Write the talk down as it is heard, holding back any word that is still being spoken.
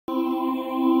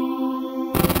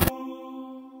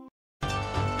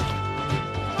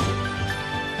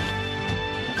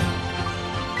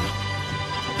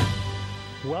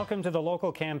Welcome to the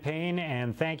local campaign,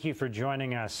 and thank you for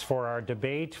joining us for our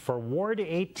debate for Ward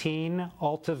 18,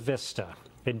 Alta Vista.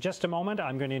 In just a moment,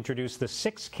 I'm going to introduce the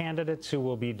 6 candidates who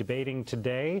will be debating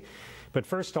today. But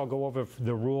first, I'll go over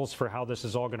the rules for how this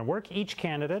is all going to work. Each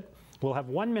candidate will have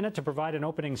 1 minute to provide an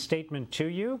opening statement to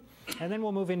you, and then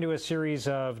we'll move into a series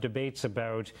of debates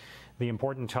about the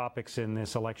important topics in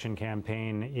this election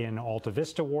campaign in Alta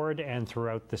Vista Ward and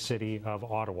throughout the city of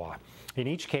Ottawa. In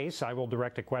each case, I will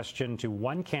direct a question to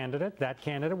one candidate. That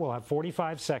candidate will have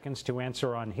 45 seconds to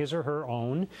answer on his or her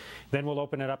own. Then we'll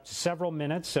open it up to several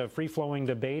minutes of free-flowing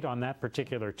debate on that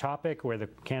particular topic where the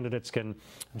candidates can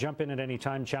jump in at any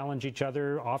time, challenge each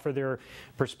other, offer their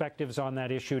perspectives on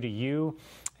that issue to you,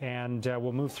 and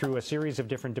we'll move through a series of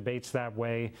different debates that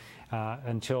way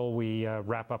until we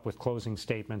wrap up with closing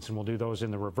statements, and we'll do those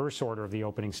in the reverse order of the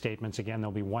opening statements. Again,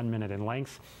 they'll be 1 minute in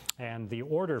length, and the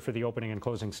order for the opening and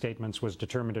closing statements was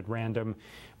determined at random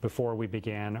before we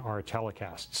began our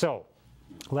telecast. So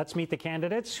let's meet the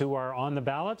candidates who are on the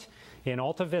ballot in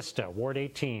Alta Vista, Ward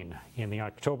 18, in the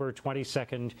October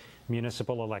 22nd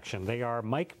municipal election. They are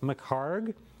Mike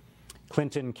McHarg,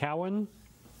 Clinton Cowan,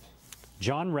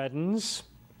 John Redins,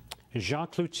 Jean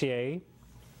Cloutier,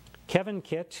 Kevin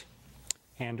Kitt,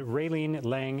 and Raylene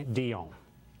Lang-Dion.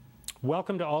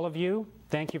 Welcome to all of you.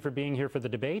 Thank you for being here for the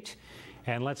debate.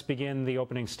 And let's begin the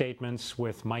opening statements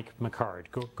with Mike McHarg.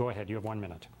 Go ahead, you have 1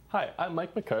 minute. Hi, I'm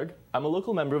Mike McHarg. I'm a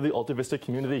local member of the Alta Vista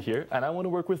community here, and I want to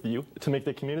work with you to make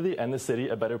the community and the city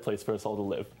a better place for us all to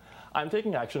live. I'm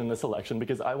taking action in this election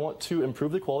because I want to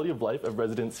improve the quality of life of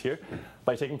residents here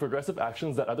by taking progressive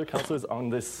actions that other councillors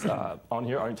on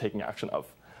here aren't taking action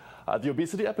of. The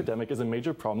obesity epidemic is a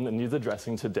major problem that needs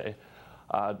addressing today.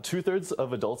 2/3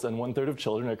 of adults and 1/3 of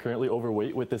children are currently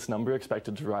overweight, with this number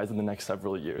expected to rise in the next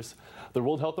several years. The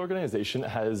World Health Organization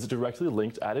has directly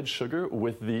linked added sugar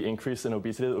with the increase in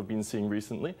obesity that we've been seeing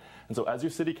recently. And so as your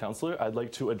city councillor, I'd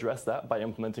like to address that by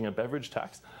implementing a beverage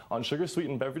tax on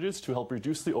sugar-sweetened beverages to help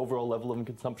reduce the overall level of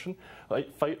consumption,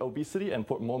 fight obesity, and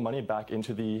put more money back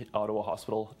into the Ottawa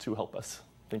Hospital to help us.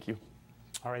 Thank you.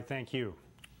 All right, thank you.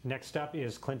 Next up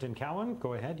is Clinton Cowan.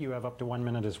 Go ahead, you have up to 1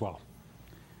 minute as well.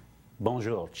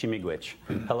 Bonjour, Chimigwich.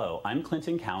 Hello, I'm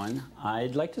Clinton Cowan.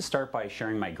 I'd like to start by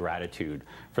sharing my gratitude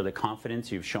for the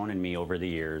confidence you've shown in me over the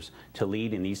years to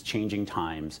lead in these changing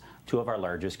times 2 of our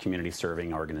largest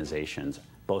community-serving organizations,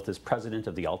 both as president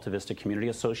of the Alta Vista Community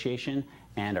Association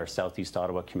and our Southeast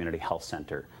Ottawa Community Health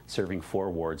Centre, serving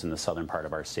 4 wards in the southern part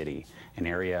of our city, an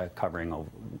area covering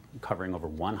over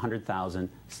 100,000,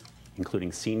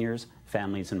 including seniors,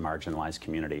 families, and marginalized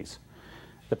communities.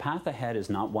 The path ahead is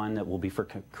not one that will be for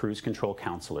cruise control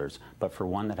councillors, but for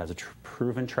one that has a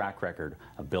proven track record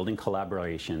of building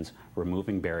collaborations,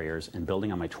 removing barriers, and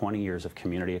building on my 20 years of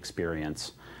community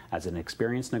experience as an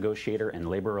experienced negotiator and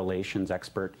labor relations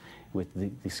expert. With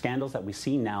the scandals that we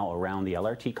see now around the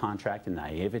LRT contract and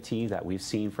naivety that we've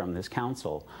seen from this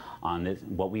council on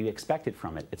what we expected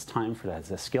from it, it's time for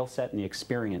the skill set and the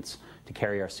experience to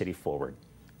carry our city forward.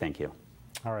 Thank you.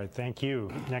 All right, thank you.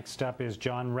 Next up is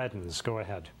John Redins. Go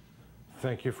ahead.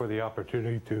 Thank you for the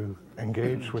opportunity to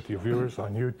engage with your viewers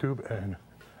on YouTube and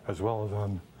as well as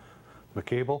on the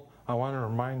cable. I want to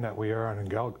remind that we are on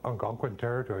Algonquin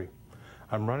territory.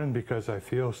 I'm running because I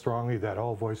feel strongly that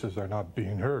all voices are not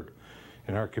being heard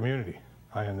in our community.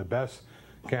 I am the best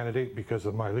candidate because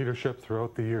of my leadership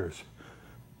throughout the years,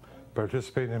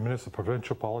 participating in municipal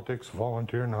provincial politics,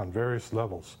 volunteering on various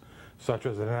levels, such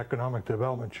as an economic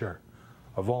development chair,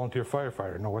 a volunteer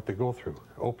firefighter, know what they go through,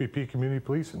 OPP community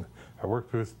policing. I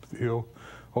worked with the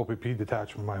OPP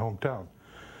detachment in my hometown.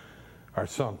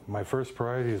 My first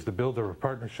priority is to build a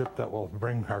partnership that will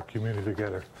bring our community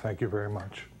together. Thank you very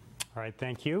much. All right,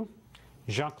 thank you.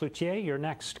 Jean Cloutier, you're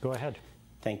next. Go ahead.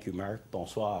 Thank you, Mark.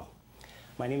 Bonsoir.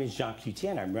 My name is Jean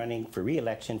Cloutier, and I'm running for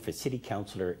re-election for City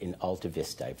Councillor in Alta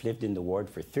Vista. I've lived in the ward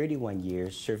for 31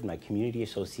 years, served my community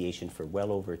association for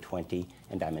well over 20,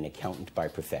 and I'm an accountant by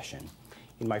profession.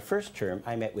 In my first term,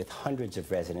 I met with hundreds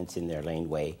of residents in their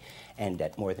laneway and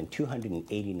at more than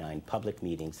 289 public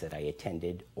meetings that I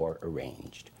attended or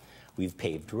arranged. We've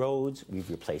paved roads,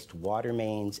 we've replaced water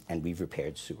mains, and we've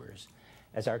repaired sewers.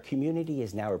 As our community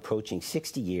is now approaching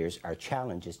 60 years, our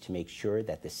challenge is to make sure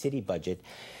that the city budget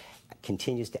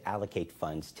continues to allocate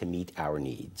funds to meet our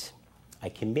needs. I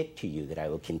commit to you that I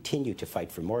will continue to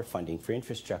fight for more funding for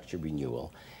infrastructure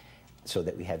renewal so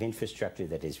that we have infrastructure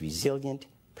that is resilient,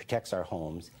 protects our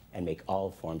homes, and make all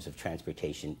forms of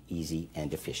transportation easy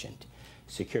and efficient.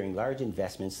 Securing large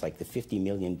investments like the $50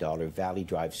 million Valley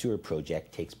Drive sewer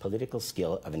project takes political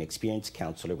skill of an experienced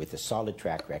councillor with a solid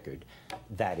track record.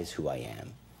 That is who I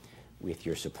am. With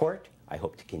your support, I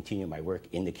hope to continue my work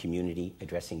in the community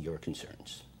addressing your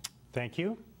concerns. Thank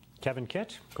you. Kevin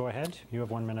Kitt, go ahead. You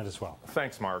have 1 minute as well.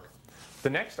 Thanks, Mark. The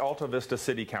next Alta Vista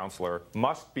City Councillor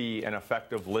must be an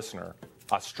effective listener,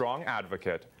 a strong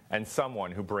advocate, and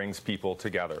someone who brings people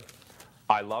together.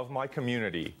 I love my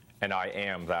community, and I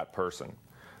am that person.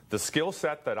 The skill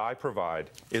set that I provide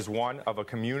is one of a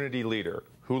community leader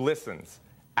who listens,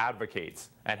 advocates,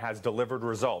 and has delivered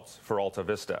results for Alta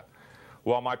Vista.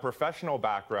 While my professional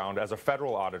background as a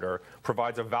federal auditor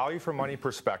provides a value for money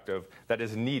perspective that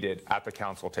is needed at the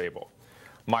council table.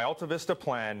 My Alta Vista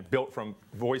plan, built from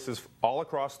voices all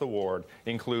across the ward,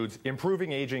 includes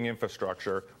improving aging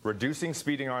infrastructure, reducing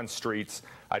speeding on streets,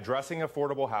 addressing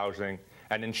affordable housing,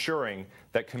 and ensuring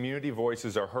that community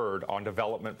voices are heard on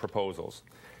development proposals.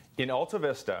 In Alta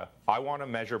Vista, I want to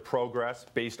measure progress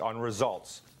based on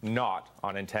results, not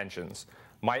on intentions.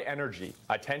 My energy,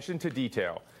 attention to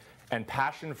detail, and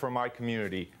passion for my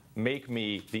community make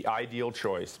me the ideal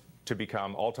choice to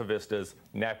become Alta Vista's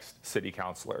next city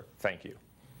councillor. Thank you.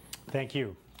 Thank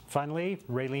you. Finally,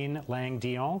 Raylene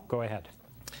Lang-Dion, go ahead.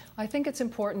 I think it's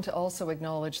important to also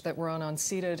acknowledge that we're on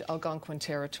unceded Algonquin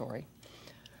territory.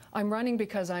 I'm running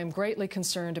because I am greatly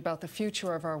concerned about the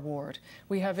future of our ward.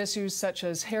 We have issues such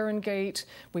as Heron Gate,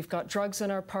 we've got drugs in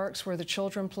our parks where the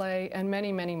children play, and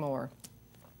many, many more.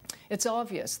 It's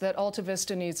obvious that Alta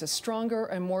Vista needs a stronger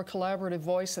and more collaborative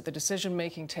voice at the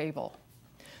decision-making table.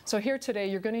 So here today,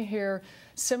 you're going to hear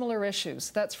similar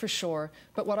issues, that's for sure,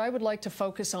 but what I would like to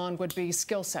focus on would be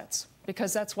skill sets,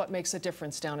 because that's what makes a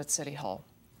difference down at City Hall.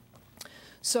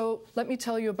 So let me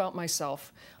tell you about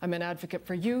myself. I'm an advocate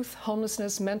for youth,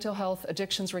 homelessness, mental health,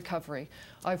 addictions recovery.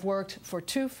 I've worked for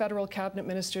 2 federal cabinet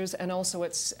ministers and also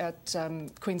at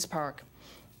Queen's Park.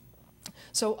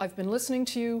 So I've been listening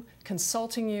to you,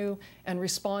 consulting you, and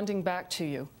responding back to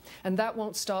you. And that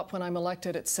won't stop when I'm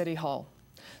elected at City Hall.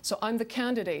 So I'm the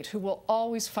candidate who will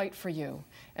always fight for you.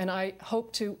 And I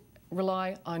hope to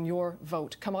rely on your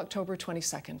vote come October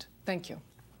 22nd. Thank you.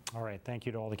 All right, thank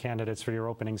you to all the candidates for your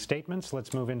opening statements.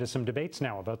 Let's move into some debates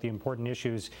now about the important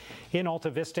issues in Alta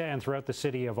Vista and throughout the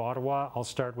city of Ottawa. I'll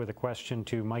start with a question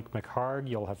to Mike McHarg.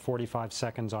 You'll have 45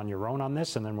 seconds on your own on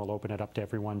this, and then we'll open it up to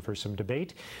everyone for some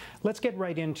debate. Let's get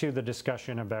right into the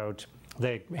discussion about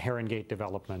the Heron Gate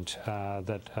development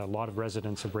that a lot of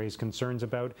residents have raised concerns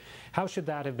about. How should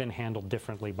that have been handled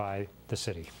differently by the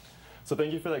city? So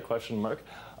thank you for that question, Mark.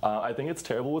 I think it's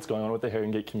terrible what's going on with the Heron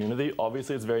Gate community.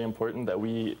 Obviously, it's very important that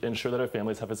we ensure that our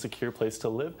families have a secure place to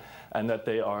live and that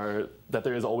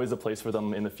there is always a place for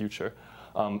them in the future.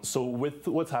 So with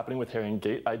what's happening with Heron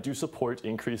Gate, I do support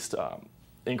increased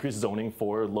zoning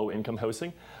for low-income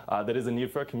housing. That is a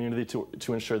need for our community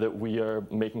to ensure that we are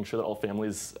making sure that all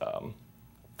families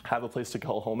have a place to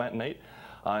call home at night.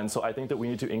 And so I think that we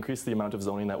need to increase the amount of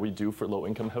zoning that we do for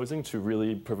low-income housing to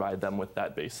really provide them with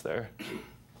that base there.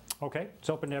 Okay, it's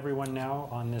open to everyone now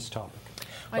on this topic.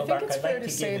 Well, I think Mark, it's fair to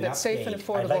say that safe and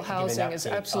affordable housing is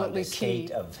absolutely key.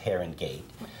 State of Heron Gate.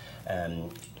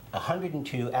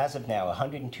 102, as of now,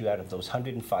 102 out of those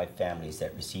 105 families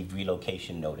that received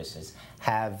relocation notices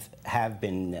have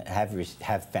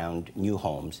found new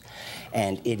homes,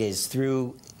 and it is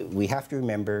through. We have to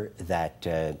remember that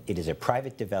it is a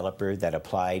private developer that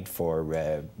applied for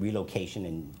relocation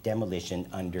and demolition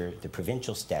under the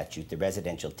provincial statute, the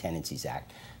Residential Tenancies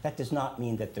Act. That does not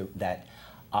mean that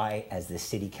I, as the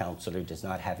city councillor, does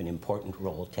not have an important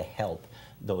role to help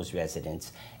those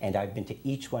residents, and I've been to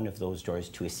each one of those doors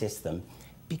to assist them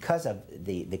because of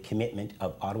the commitment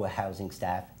of Ottawa Housing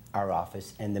staff, our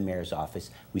office, and the Mayor's office.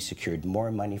 We secured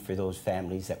more money for those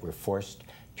families that were forced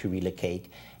to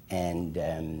relocate, and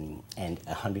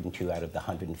 102 out of the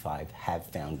 105 have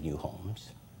found new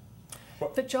homes.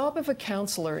 The job of a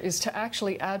councillor is to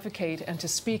actually advocate and to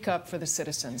speak up for the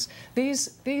citizens.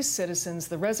 These citizens,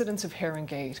 the residents of Heron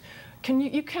Gate,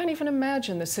 you can't even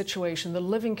imagine the situation, the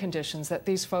living conditions that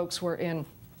these folks were in.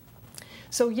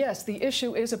 So yes, the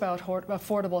issue is about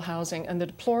affordable housing and the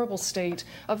deplorable state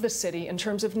of the city in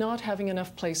terms of not having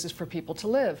enough places for people to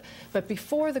live. But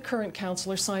before the current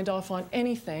councillor signed off on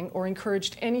anything or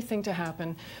encouraged anything to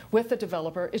happen with the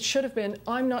developer, it should have been,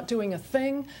 I'm not doing a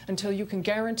thing until you can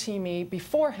guarantee me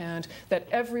beforehand that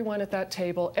everyone at that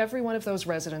table, every one of those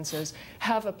residences,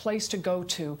 have a place to go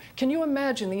to. Can you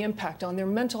imagine the impact on their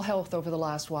mental health over the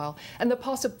last while and the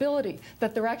possibility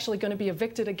that they're actually going to be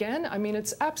evicted again? I mean,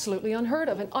 it's absolutely unheard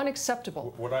of and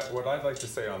unacceptable. What I'd like to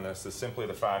say on this is simply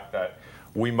the fact that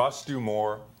we must do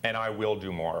more, and I will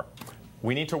do more.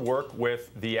 We need to work with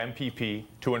the MPP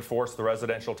to enforce the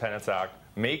Residential Tenants Act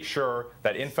make sure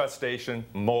that infestation,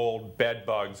 mold, bed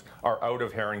bugs are out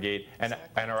of Herongate and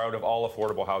are out of all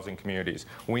affordable housing communities.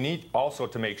 We need also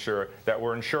to make sure that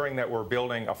we're ensuring that we're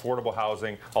building affordable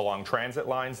housing along transit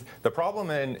lines. The problem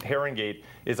in Herongate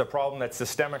is a problem that's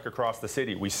systemic across the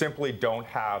city. We simply don't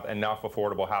have enough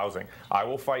affordable housing. I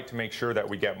will fight to make sure that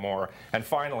we get more. And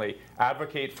finally,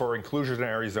 advocate for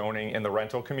inclusionary zoning in the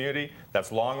rental community.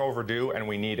 That's long overdue, and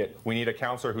we need it. We need a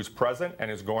councillor who's present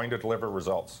and is going to deliver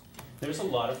results. There's a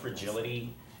lot of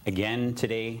fragility, again,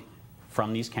 today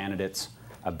from these candidates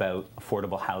about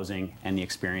affordable housing and the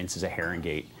experiences at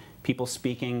Herongate. People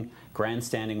speaking,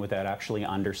 grandstanding without actually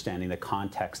understanding the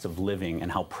context of living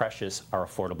and how precious our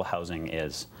affordable housing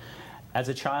is. As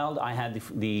a child, I had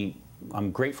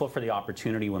I'm grateful for the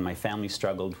opportunity. When my family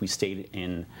struggled, we stayed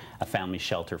in a family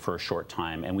shelter for a short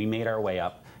time, and we made our way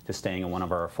up to staying in one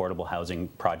of our affordable housing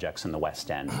projects in the West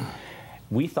End.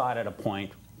 We thought at a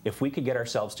point, if we could get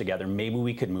ourselves together, maybe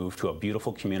we could move to a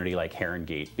beautiful community like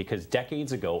Herongate, because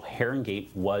decades ago, Herongate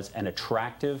was an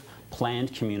attractive,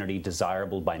 planned community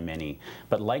desirable by many.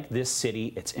 But like this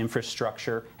city, its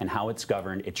infrastructure and how it's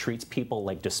governed, it treats people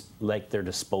like they're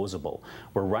disposable.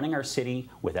 We're running our city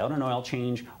without an oil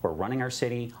change, we're running our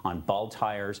city on bald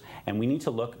tires, and we need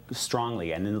to look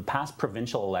strongly. And in the past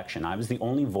provincial election, I was the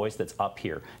only voice that's up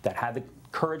here that had the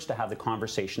courage to have the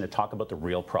conversation to talk about the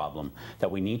real problem, that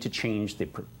we need to change the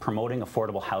Promoting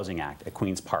Affordable Housing Act at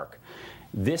Queen's Park.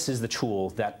 This is the tool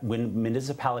that, when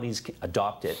municipalities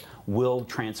adopt it, will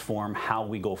transform how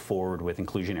we go forward with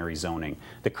inclusionary zoning.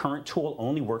 The current tool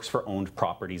only works for owned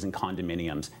properties and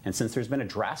condominiums, and since there's been a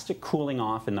drastic cooling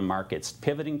off in the markets,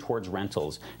 pivoting towards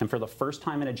rentals, and for the first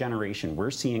time in a generation,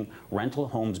 we're seeing rental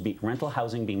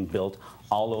housing being built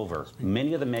all over.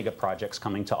 Many of the mega projects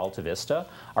coming to Alta Vista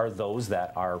are those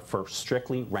that are for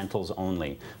strictly rentals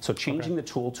only. So changing the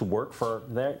tool to work for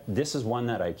this is one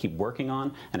that I keep working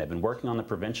on, and I've been working on the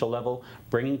provincial level,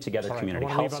 bringing together community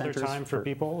health centers. Leave other time for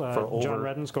people. John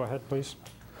Redins, go ahead, please.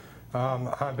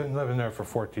 I've been living there for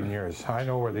 14 years. I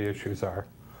know where the issues are.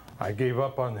 I gave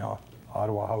up on the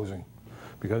Ottawa housing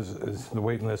because the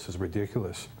waiting list is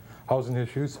ridiculous. Housing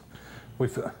issues,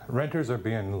 renters are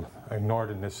being ignored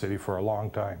in this city for a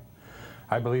long time.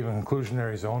 I believe in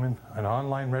inclusionary zoning, an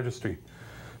online registry.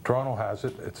 Toronto has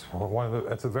it. It's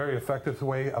a very effective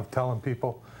way of telling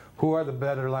people who are the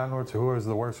better landlords, who is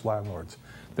the worst landlords.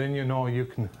 Then you know you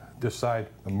can decide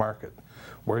the market,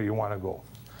 where you want to go.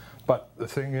 But the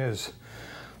thing is,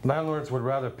 landlords would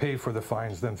rather pay for the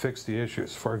fines than fix the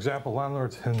issues. For example,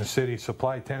 landlords in the city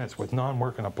supply tenants with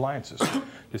non-working appliances.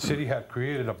 The city had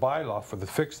created a bylaw to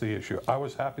fix the issue. I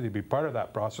was happy to be part of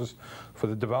that process for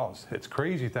the developers. It's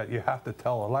crazy that you have to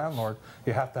tell a landlord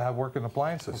you have to have working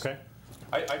appliances. Okay.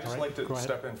 I'd just like to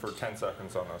step in for 10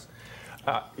 seconds on this.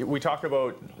 We talk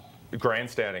about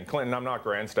grandstanding. Clinton, I'm not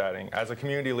grandstanding. As a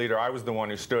community leader, I was the one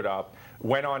who stood up,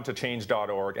 went on to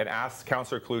change.org and asked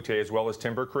Councillor Cloutier as well as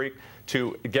Timber Creek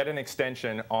to get an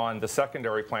extension on the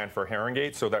secondary plan for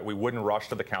Herongate so that we wouldn't rush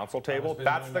to the council table.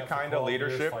 That's the kind of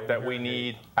leadership that we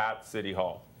need at City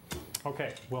Hall.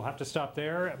 Okay, we'll have to stop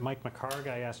there. Mike McHarg,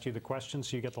 I asked you the question,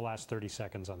 so you get the last 30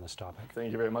 seconds on this topic.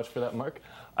 Thank you very much for that, Mark.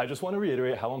 I just want to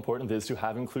reiterate how important it is to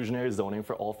have inclusionary zoning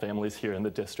for all families here in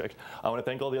the district. I want to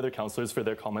thank all the other councillors for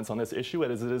their comments on this issue,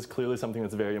 as it is clearly something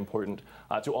that's very important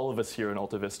to all of us here in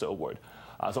Alta Vista Ward.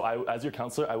 So as your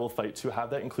councillor, I will fight to have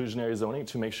that inclusionary zoning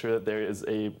to make sure that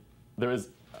there is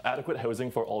adequate housing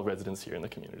for all residents here in the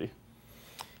community.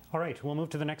 All right, we'll move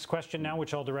to the next question now,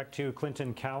 which I'll direct to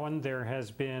Clinton Cowan. There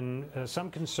has been some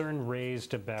concern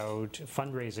raised about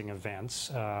fundraising events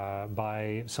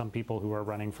by some people who are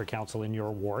running for council in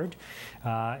your ward.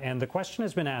 And the question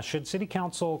has been asked, should city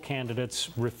council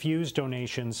candidates refuse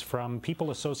donations from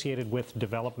people associated with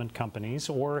development companies,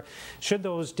 or should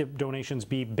those donations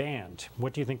be banned?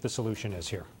 What do you think the solution is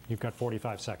here? You've got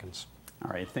 45 seconds. All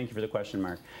right, thank you for the question,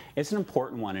 Mark. It's an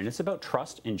important one, and it's about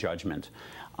trust and judgment.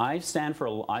 I've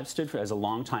stood as a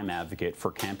longtime advocate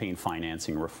for campaign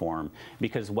financing reform,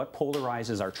 because what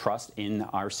polarizes our trust in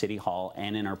our City Hall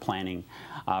and in our planning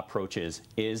approaches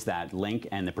is that link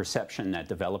and the perception that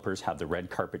developers have the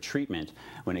red carpet treatment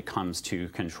when it comes to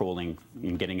controlling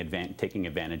and taking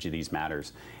advantage of these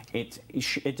matters.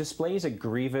 It displays a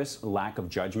grievous lack of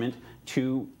judgment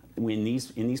in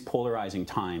these polarizing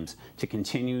times to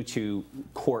continue to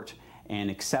court and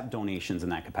accept donations in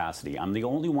that capacity. I'm the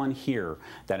only one here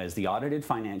that has the audited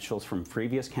financials from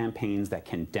previous campaigns that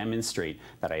can demonstrate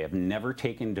that I have never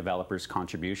taken developers'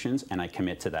 contributions, and I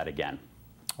commit to that again.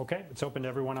 Okay, it's open to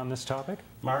everyone on this topic.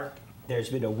 Mark, there's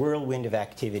been a whirlwind of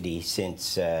activity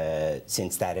since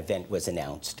that event was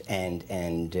announced, and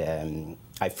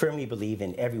I firmly believe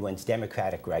in everyone's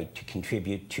democratic right to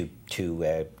contribute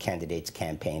to candidates'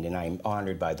 campaign, and I'm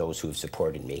honored by those who have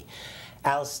supported me.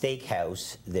 Al's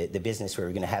Steakhouse, the business where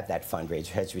we're going to have that fundraiser,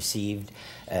 has received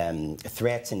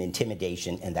threats and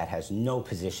intimidation, and that has no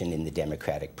position in the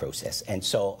democratic process. And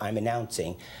so I'm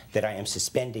announcing that I am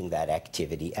suspending that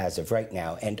activity as of right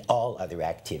now, and all other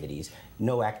activities.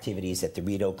 No activities at the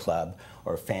Rideau Club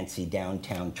or fancy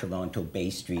downtown Toronto Bay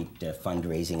Street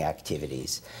fundraising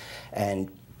activities.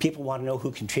 And people want to know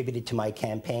who contributed to my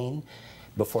campaign.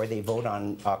 Before they vote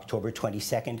on October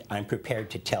 22nd, I'm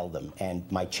prepared to tell them.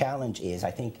 And my challenge is,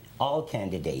 I think all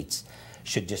candidates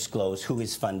should disclose who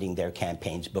is funding their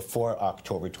campaigns before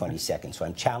October 22nd. So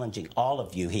I'm challenging all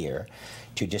of you here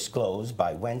to disclose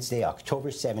by Wednesday,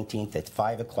 October 17th at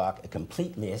 5 o'clock, a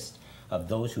complete list of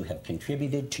those who have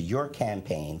contributed to your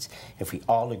campaigns. If we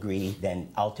all agree, then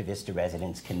Alta Vista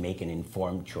residents can make an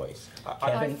informed choice.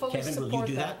 Kevin, will you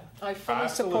do that? I fully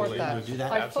support that.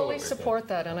 I fully support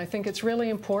that, and I think it's really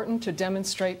important to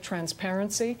demonstrate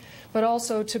transparency, but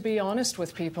also to be honest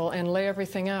with people and lay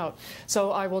everything out.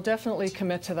 So I will definitely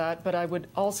commit to that, but I would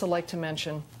also like to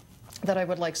mention that I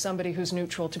would like somebody who's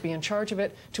neutral to be in charge of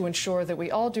it, to ensure that we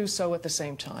all do so at the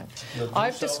same time.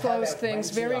 I've disclosed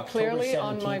things very clearly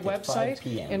on my website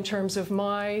in terms of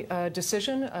my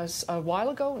decision a while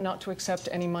ago not to accept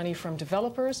any money from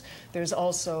developers. There's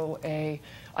also an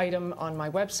item on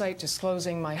my website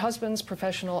disclosing my husband's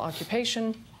professional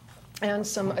occupation and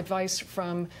some advice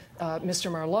from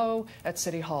Mr. Marleau at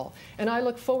City Hall. And I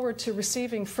look forward to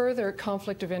receiving further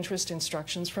conflict of interest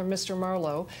instructions from Mr.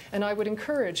 Marleau, and I would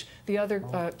encourage the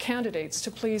other candidates to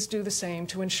please do the same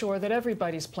to ensure that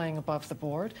everybody's playing above the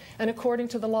board and according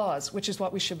to the laws, which is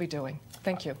what we should be doing.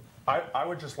 Thank you. I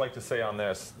would just like to say on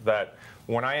this that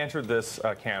when I entered this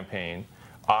campaign,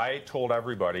 I told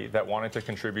everybody that wanted to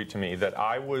contribute to me that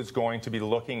I was going to be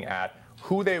looking at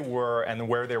who they were and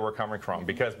where they were coming from.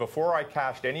 Because before I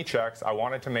cashed any checks, I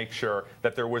wanted to make sure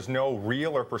that there was no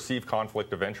real or perceived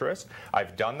conflict of interest.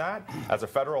 I've done that. As a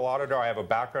federal auditor, I have a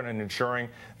background in ensuring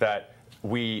that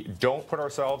we don't put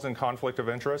ourselves in conflict of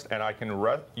interest, and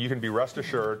you can be rest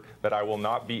assured that I will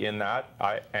not be in that,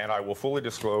 and I will fully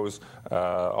disclose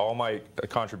all my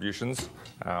contributions.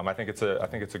 I think it's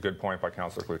a good point by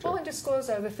Councillor Cloutier. Well, and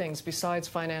disclose other things besides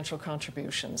financial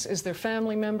contributions. Is there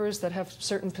family members that have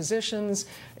certain positions?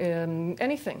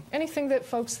 Anything that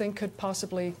folks think could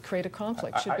possibly create a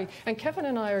conflict should be. And Kevin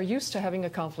and I are used to having a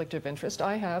conflict of interest.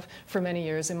 I have for many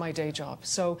years in my day job.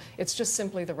 So it's just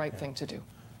simply the right thing to do.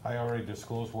 I already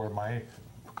disclosed where my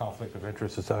conflict of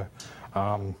interest is. The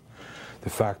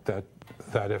fact that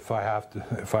if I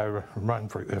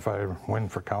win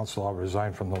for council, I'll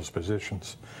resign from those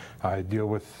positions. I deal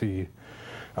with the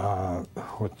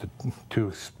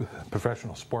two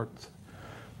professional sports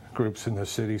groups in the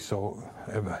city. So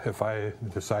if I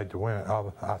decide to win,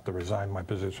 I'll have to resign my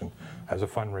position as a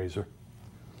fundraiser.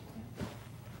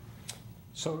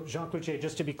 So, Jean Cloutier,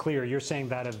 just to be clear, you're saying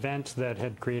that event that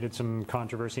had created some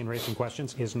controversy and raised some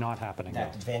questions is not happening?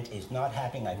 That event is not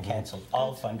happening. I've canceled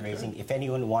all fundraising. If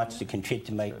anyone wants to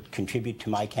contribute to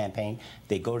my campaign,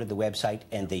 they go to the website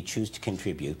and they choose to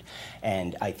contribute.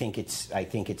 And I think it's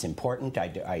important.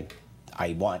 I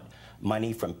want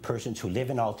money from persons who live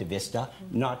in Alta Vista,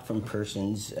 not from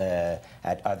persons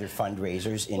at other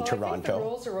fundraisers in Toronto. I think the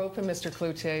rules are open, Mr.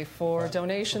 Cloutier, for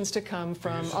donations to come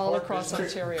from all across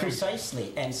Ontario.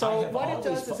 Precisely. And so what it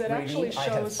does is it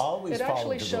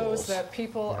actually shows that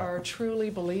people are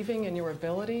truly believing in your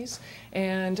abilities.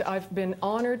 And I've been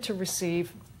honored to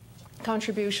receive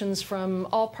contributions from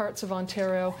all parts of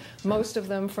Ontario, most of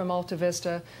them from Alta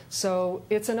Vista. So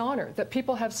it's an honor that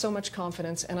people have so much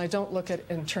confidence, and I don't look at it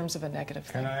in terms of a negative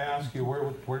thing. Can I ask you,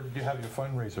 where did you have your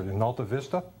fundraiser? In Alta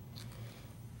Vista?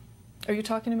 Are you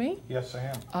talking to me? Yes,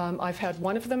 I am. I've had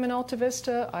one of them in Alta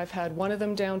Vista, I've had one of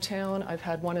them downtown, I've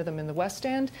had one of them in the West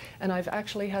End, and I've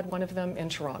actually had one of them in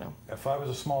Toronto. If I was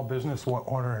a small business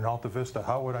owner in Alta Vista,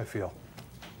 how would I feel?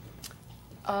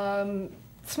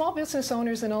 Small business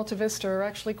owners in Alta Vista are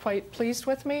actually quite pleased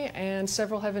with me, and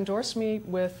several have endorsed me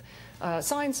with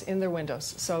signs in their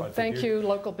windows. So thank you,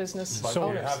 local business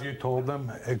owners. Have you told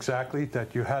them exactly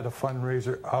that you had a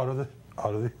fundraiser out of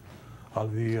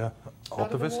the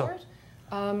Alta Vista?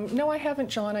 No, I haven't,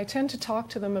 John. I tend to talk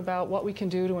to them about what we can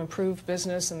do to improve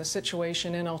business and the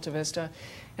situation in Alta Vista,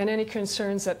 and any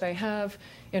concerns that they have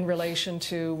in relation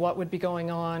to what would be going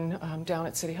on down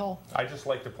at City Hall. I'd just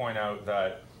like to point out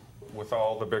that with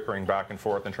all the bickering back and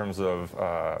forth in terms of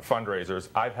fundraisers,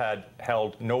 I've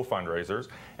held no fundraisers,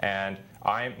 and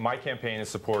my campaign is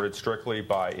supported strictly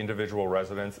by individual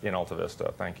residents in Alta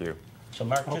Vista. Thank you. So,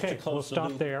 Mark, just to Okay, close we'll the stop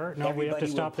loop, there. No, we have to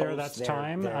everybody stop will there. post That's their-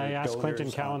 time. their I asked Clinton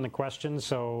donors Cowan on- the question,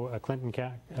 so Clinton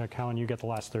Cowan, you get the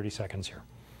last 30 seconds here.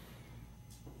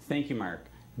 Thank you, Mark.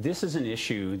 This is an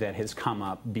issue that has come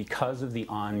up because of the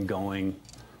ongoing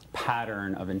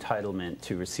pattern of entitlement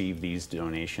to receive these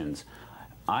donations.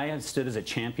 I have stood as a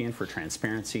champion for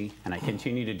transparency, and I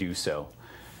continue to do so.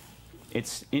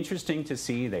 It's interesting to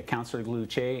see that Councillor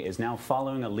Cloutier is now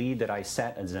following a lead that I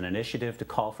set as an initiative to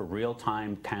call for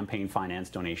real-time campaign finance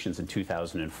donations in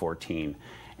 2014.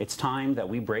 It's time that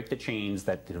we break the chains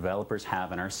that the developers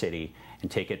have in our city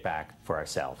and take it back for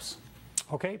ourselves.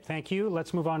 Okay, thank you.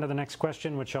 Let's move on to the next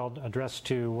question, which I'll address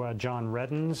to John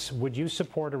Redins. Would you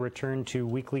support a return to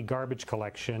weekly garbage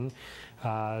collection,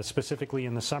 specifically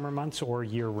in the summer months or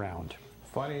year-round?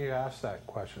 Funny you asked that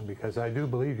question, because I do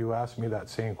believe you asked me that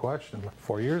same question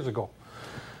 4 years ago.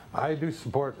 I do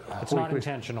support It's not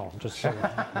intentional, just so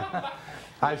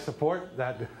I support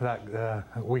that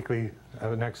weekly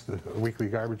next weekly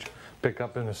garbage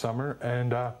pickup in the summer,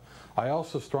 and I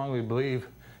also strongly believe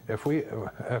if we're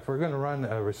going to run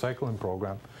a recycling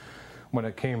program, when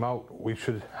it came out, we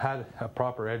should have a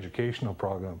proper educational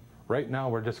program. Right now,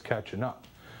 we're just catching up,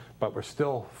 but we're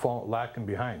still lacking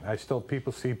behind.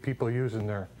 People see people using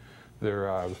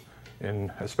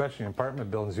especially in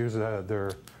apartment buildings, use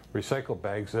their recycle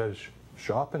bags as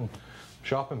shopping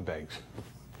bags.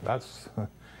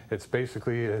 It's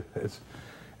basically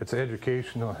it's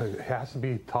educational. It has to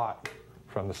be taught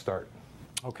from the start.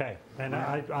 Okay, and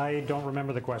I don't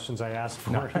remember the questions I asked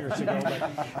 4 years ago,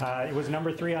 but it was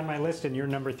number 3 on my list, and you're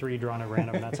number 3 drawn at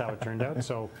random. That's how it turned out,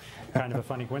 so kind of a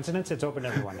funny coincidence. It's open to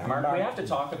everyone now. Mark, we have to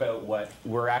talk about what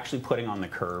we're actually putting on the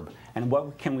curb and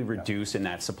what can we reduce in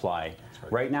that supply.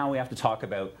 Right now, we have to talk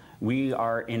about we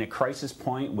are in a crisis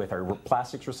point with our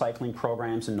plastics recycling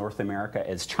programs in North America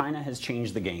as China has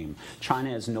changed the game. China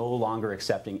is no longer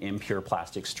accepting impure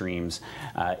plastic streams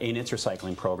in its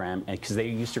recycling program because they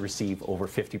used to receive over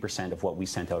 50% of what we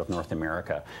sent out of North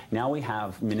America. Now we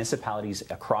have municipalities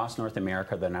across North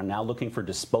America that are now looking for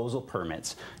disposal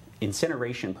permits,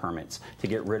 incineration permits to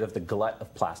get rid of the glut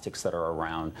of plastics that are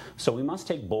around. So we must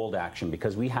take bold action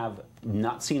because we have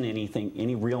not seen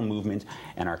any real movement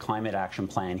in our climate action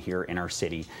plan here in our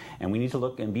city. And we need to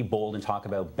look and be bold and talk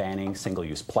about banning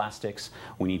single-use plastics.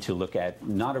 We need to look at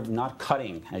not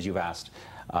cutting, as you've asked,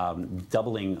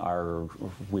 doubling our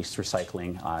waste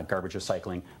recycling, garbage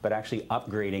recycling, but actually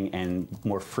upgrading and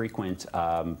more frequent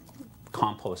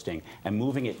composting and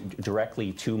moving it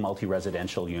directly to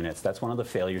multi-residential units. That's one of the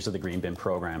failures of the Green Bin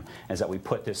program, is that we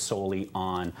put this solely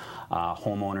on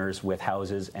homeowners with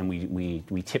houses, and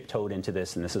we tiptoed into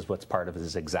this, and this is what's part of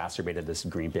this exacerbated this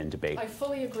Green Bin debate. I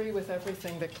fully agree with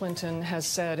everything that Clinton has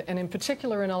said, and in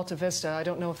particular in Alta Vista. I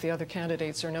don't know if the other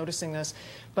candidates are noticing this,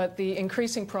 but the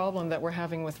increasing problem that we're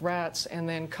having with rats and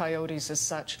then coyotes as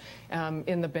such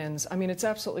in the bins. I mean, it's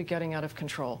absolutely getting out of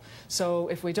control. So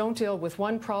if we don't deal with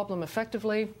one problem effectively,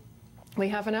 we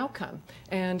have an outcome,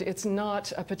 and it's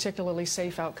not a particularly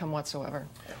safe outcome whatsoever.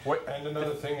 And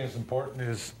another thing is important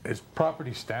is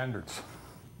property standards.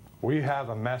 We have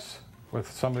a mess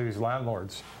with some of these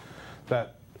landlords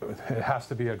that it has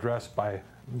to be addressed by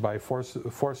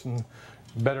forcing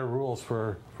better rules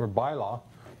for bylaw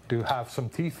to have some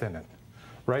teeth in it.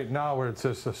 Right now, where it's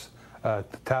just this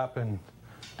tap and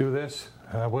do this,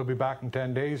 we'll be back in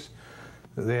 10 days.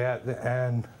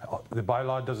 And the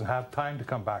bylaw doesn't have time to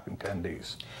come back in 10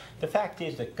 days. The fact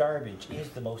is that garbage is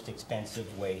the most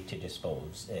expensive way to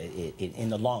dispose in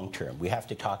the long term. We have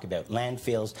to talk about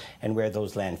landfills and where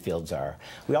those landfills are.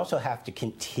 We also have to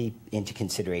take into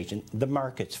consideration the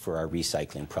markets for our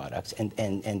recycling products,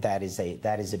 and that is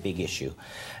a big issue.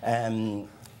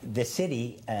 The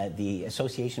city, the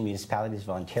Association of Municipalities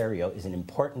of Ontario, is an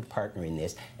important partner in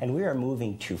this, and we are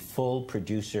moving to full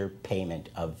producer payment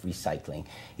of recycling.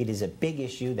 It is a big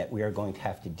issue that we are going to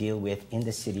have to deal with in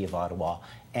the city of Ottawa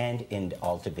and in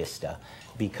Alta Vista,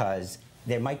 because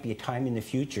there might be a time in the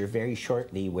future, very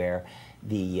shortly, where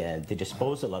the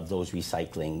disposal of those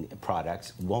recycling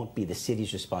products won't be the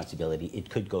city's responsibility.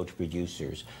 It could go to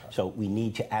producers. So we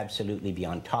need to absolutely be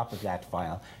on top of that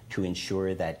file to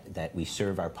ensure that we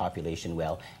serve our population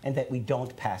well and that we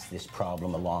don't pass this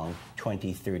problem along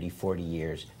 20, 30, 40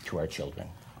 years to our children.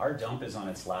 Our dump is on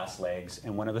its last legs,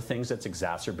 and one of the things that's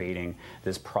exacerbating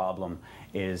this problem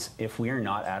is if we are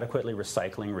not adequately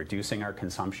recycling, reducing our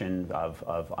consumption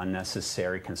of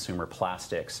unnecessary consumer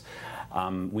plastics,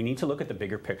 we need to look at the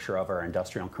bigger picture of our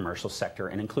industrial and commercial sector,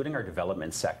 and including our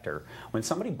development sector. When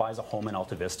somebody buys a home in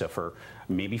Alta Vista for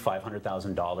maybe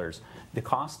 $500,000, the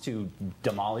cost to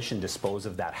demolish and dispose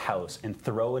of that house and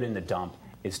throw it in the dump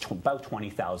is about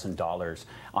 $20,000.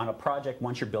 On a project,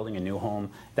 once you're building a new home,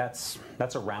 that's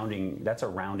a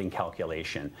rounding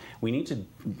calculation. We need to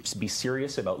be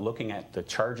serious about looking at the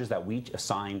charges that we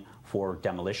assign for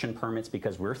demolition permits,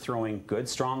 because we're throwing good,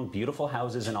 strong, beautiful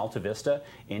houses in Alta Vista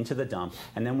into the dump.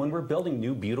 And then when we're building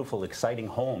new, beautiful, exciting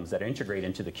homes that integrate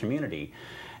into the community,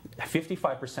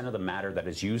 55% of the matter that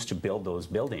is used to build those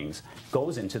buildings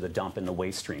goes into the dump in the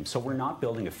waste stream. So we're not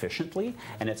building efficiently,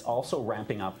 and it's also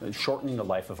ramping up, shortening the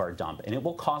life of our dump. And it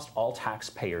will cost all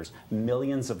taxpayers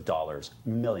millions of dollars,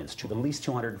 millions, to at least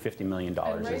 $250 million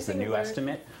is the new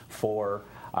estimate for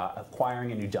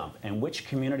acquiring a new dump. And which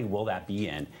community will that be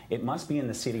in? It must be in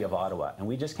the city of Ottawa. And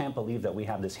we just can't believe that we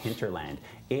have this hinterland.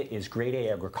 It is grade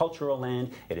A agricultural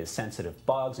land. It is sensitive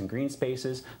bogs and green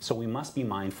spaces. So we must be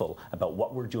mindful about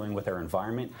what we're doing with our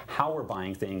environment, how we're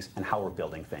buying things, and how we're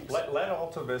building things. Let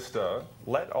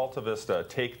Alta Vista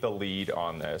take the lead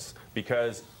on this,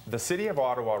 because the city of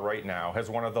Ottawa right now has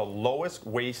one of the lowest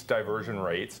waste diversion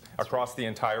rates across the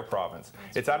entire province.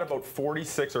 It's at about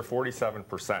 46 or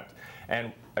 47%.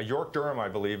 And York-Durham, I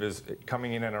believe, is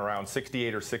coming in at around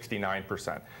 68 or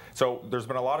 69%. So there's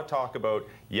been a lot of talk about,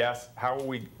 yes, how are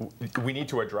we need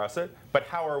to address it, but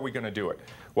how are we going to do it?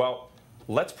 Well,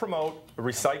 let's promote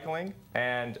recycling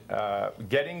and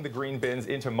getting the green bins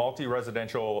into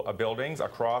multi-residential buildings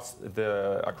across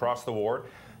the ward.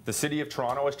 The City of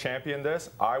Toronto has championed this.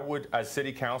 I would, as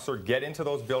City Councillor, get into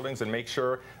those buildings and make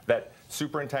sure that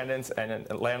superintendents and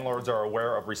landlords are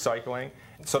aware of recycling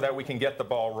so that we can get the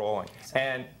ball rolling.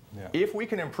 And if we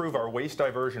can improve our waste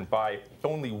diversion by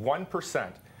only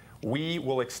 1%, we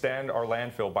will extend our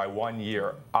landfill by 1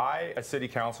 year. I, as City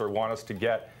Councillor, want us to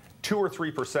get 2 or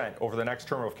 3% over the next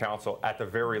term of council at the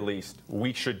very least.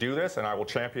 We should do this, and I will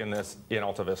champion this in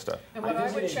Alta Vista. And what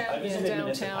I would champion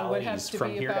downtown would have to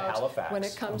be about when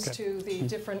it comes to the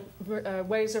different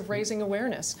ways of raising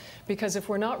awareness. Because if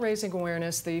we're not raising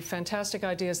awareness, the fantastic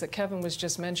ideas that Kevin was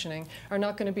just mentioning are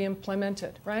not going to be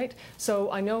implemented, right?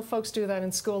 So I know folks do that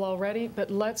in school already,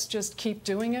 but let's just keep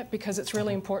doing it, because it's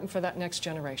really important for that next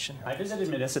generation. I visited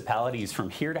municipalities from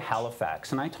here to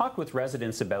Halifax, and I talked with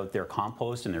residents about their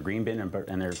compost and their green bin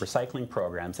and their recycling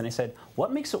programs, and I said,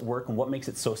 what makes it work and what makes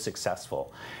it so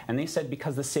successful? And they said,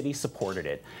 because the city supported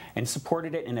it, and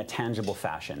supported it in a tangible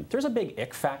fashion. There's a big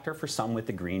ick factor for some with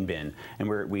the green bin,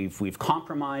 and we've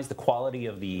compromised the quality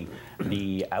of the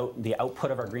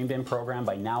output of our green bin program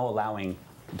by now allowing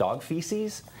dog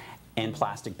feces and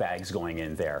plastic bags going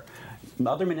in there.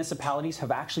 Other municipalities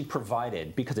have actually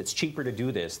provided, because it's cheaper to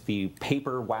do this, the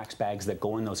paper wax bags that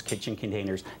go in those kitchen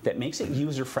containers that makes it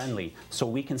user-friendly, so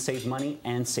we can save money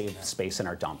and save space in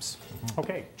our dumps.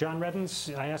 Okay, John Redins,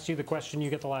 I asked you the question.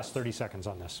 You get the last 30 seconds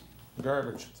on this.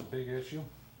 Garbage. It's a big issue.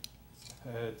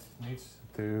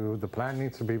 The plan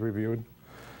needs to be reviewed.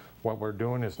 What we're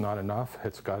doing is not enough.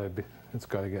 It's got to get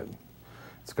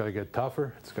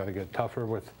tougher. It's got to get tougher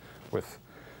with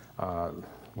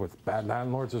bad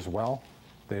landlords as well.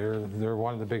 They're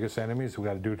one of the biggest enemies. We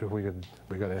got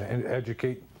to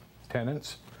educate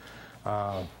tenants.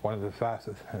 One of the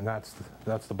fastest, and that's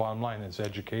the bottom line, is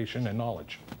education and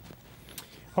knowledge.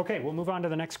 Okay, we'll move on to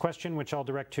the next question, which I'll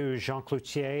direct to Jean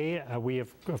Cloutier. We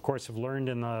of course have learned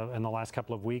in the last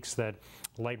couple of weeks that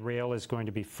light rail is going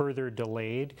to be further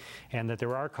delayed, and that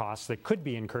there are costs that could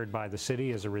be incurred by the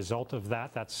city as a result of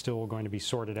that. That's still going to be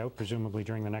sorted out, presumably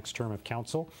during the next term of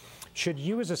council. Should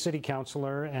you, as a city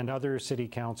councillor, and other city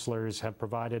councillors have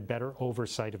provided better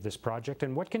oversight of this project,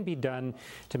 and what can be done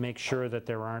to make sure that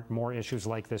there aren't more issues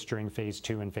like this during Phase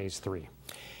 2 and Phase 3?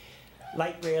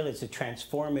 Light rail is a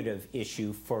transformative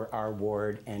issue for our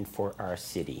ward and for our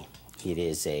city. It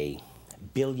is a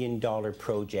billion-dollar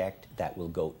project that will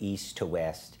go east to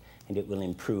west, and it will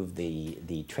improve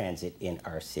the transit in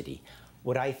our city.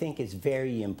 What I think is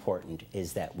very important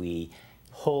is that we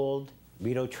hold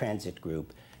Rideau Transit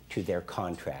Group to their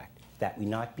contract, that we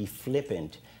not be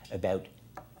flippant about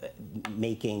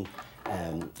making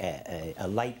a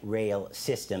light rail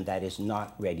system that is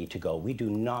not ready to go. We do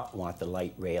not want the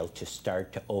light rail to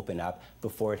start to open up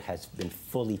before it has been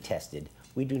fully tested.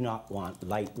 We do not want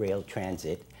light rail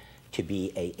transit to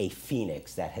be a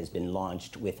phoenix that has been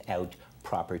launched without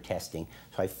proper testing.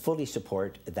 So I fully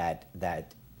support that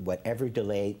whatever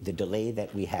delay, the delay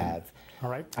that we have. All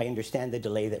right. I understand the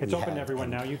delay that we have. It's open to everyone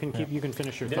now. You can you can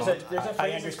finish your thought.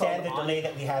 I understand the delay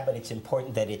that we have, but it's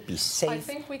important that it be safe and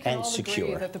secure. I think we can all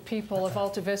agree that the people of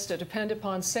Alta Vista depend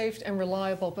upon safe and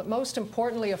reliable, but most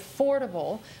importantly,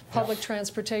 affordable public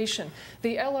transportation.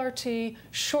 The LRT,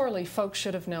 surely folks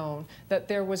should have known that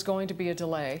there was going to be a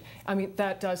delay. I mean,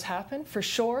 that does happen, for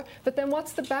sure, but then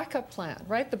what's the backup plan,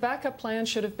 right? The backup plan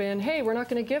should have been, hey, we're not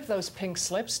going to give those pink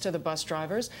slips to the bus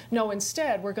drivers. No,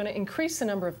 instead, we're going to increase the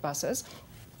number of buses,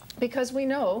 because we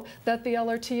know that the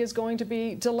LRT is going to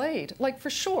be delayed. Like, for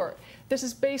sure, this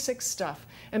is basic stuff.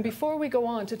 And before we go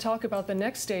on to talk about the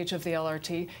next stage of the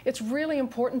LRT, it's really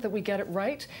important that we get it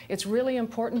right. It's really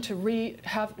important to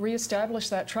reestablish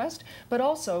that trust, but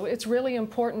also it's really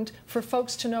important for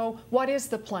folks to know what is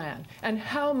the plan and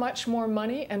how much more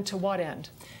money and to what end.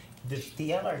 The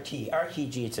LRT,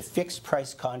 RTG, it's a fixed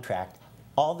price contract.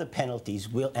 All the penalties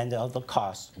will and all the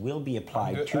costs will be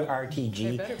applied to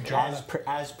RTG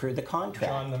as per the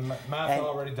contract. John, the math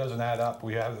already doesn't add up.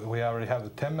 We already have a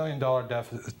 $10 million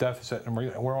deficit, and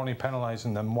we're only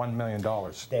penalizing them $1 million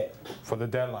for the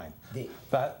deadline.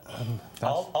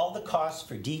 All the costs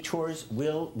for detours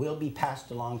will be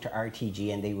passed along to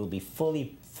RTG, and they will be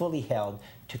fully held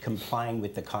to complying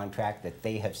with the contract that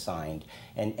they have signed,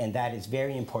 and that is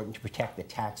very important to protect the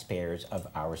taxpayers of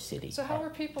our city. So how are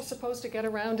people supposed to get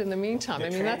around in the meantime? I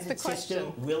mean, that's the question. The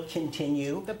system will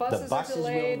continue. The buses are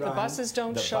delayed, the buses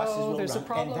don't show, there's a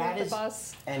problem with the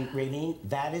bus. And Raylene,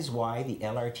 that is why the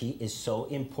LRT is so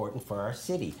important for our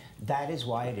city. That is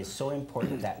why it is so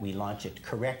important that we launch it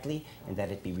correctly, and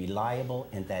that it be reliable,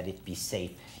 and that it be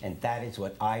safe. And that is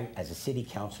what I, as a city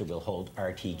councillor, will hold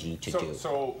RTG to do.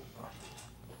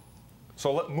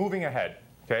 So moving ahead,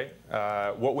 okay,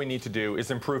 what we need to do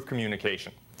is improve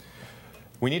communication.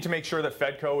 We need to make sure that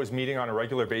FEDCO is meeting on a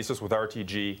regular basis with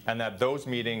RTG, and that those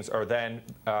meetings are then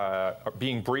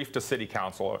being briefed to City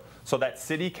Council, so that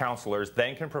City Councillors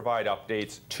then can provide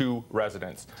updates to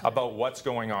residents about what's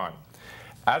going on.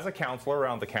 As a councillor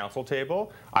around the council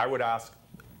table, I would ask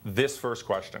this first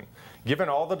question. Given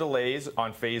all the delays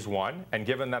on Phase 1, and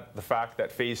given that the fact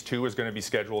that Phase 2 is going to be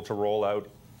scheduled to roll out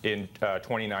in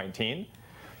 2019,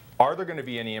 are there going to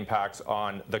be any impacts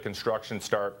on the construction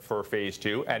start for Phase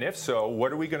 2? And if so,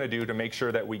 what are we going to do to make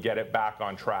sure that we get it back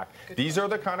on track? These are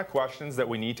the kind of questions that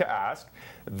we need to ask.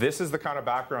 This is the kind of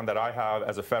background that I have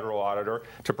as a federal auditor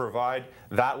to provide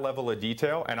that level of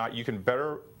detail, and you can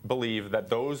better believe that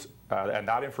those and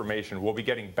that information will be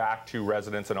getting back to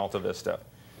residents in Alta Vista.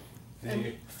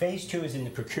 Phase 2 is in the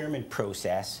procurement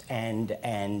process, and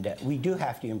we do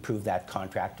have to improve that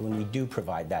contract when we do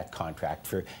provide that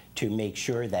contract to make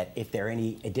sure that if there are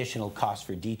any additional costs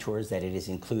for detours, that it is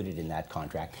included in that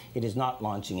contract. It is not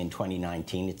launching in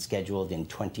 2019. It's scheduled in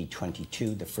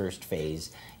 2022, the first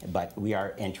phase, but we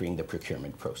are entering the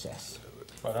procurement process.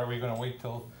 But are we going to wait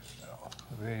till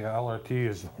the LRT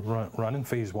is running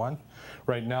Phase 1?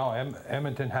 Right now,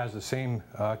 Edmonton has the same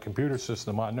computer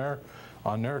system on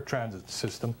their transit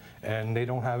system, and they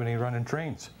don't have any running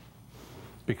trains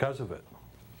because of it.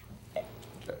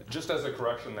 Just as a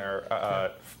correction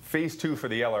there, Phase 2 for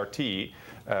the LRT,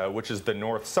 which is the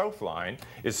north-south line,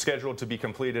 is scheduled to be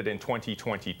completed in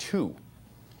 2022,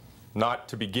 not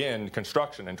to begin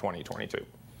construction in 2022.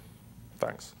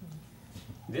 Thanks.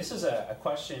 This is a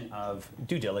question of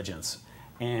due diligence.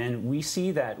 And we see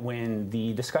that when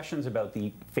the discussions about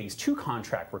the Phase 2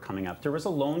 contract were coming up, there was a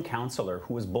lone councillor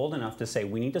who was bold enough to say,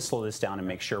 we need to slow this down and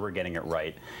make sure we're getting it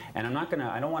right. And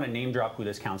I don't want to name drop who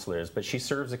this councillor is, but she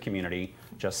serves a community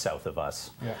just south of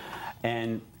us. Yeah.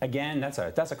 And again, that's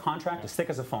a contract as thick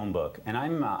as a phone book. And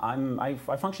I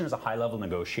function as a high-level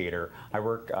negotiator. I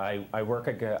work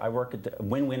at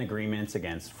win-win agreements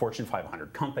against Fortune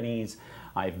 500 companies.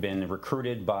 I've been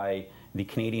recruited by the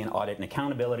Canadian Audit and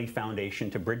Accountability Foundation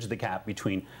to bridge the gap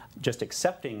between just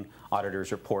accepting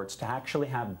auditors' reports to actually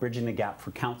bridging the gap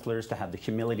for councillors to have the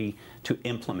humility to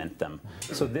implement them.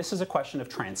 So this is a question of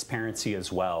transparency as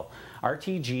well.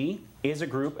 RTG is a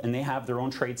group, and they have their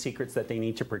own trade secrets that they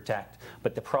need to protect.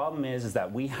 But the problem is that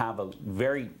we have a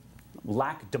very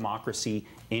lack democracy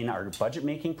in our budget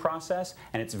making process,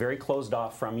 and it's very closed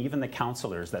off from even the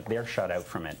councillors, that they're shut out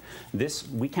from it.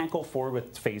 We can't go forward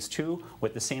with Phase 2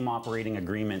 with the same operating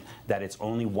agreement that it's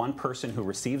only one person who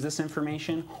receives this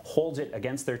information, holds it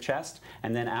against their chest,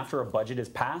 and then after a budget is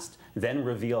passed, then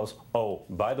reveals, oh,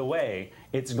 by the way,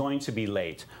 it's going to be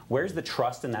late. Where's the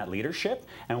trust in that leadership?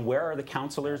 And where are the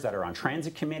councillors that are on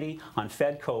Transit Committee, on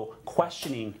FEDCO,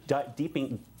 questioning,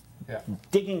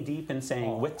 digging deep and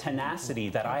saying with tenacity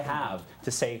that I have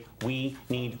to say we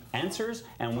need answers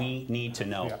and we need to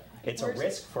know. It's a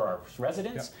risk for our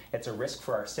residents. It's a risk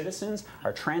for our citizens.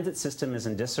 Our transit system is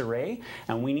in disarray,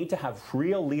 and we need to have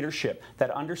real leadership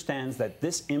that understands that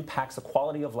this impacts the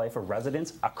quality of life of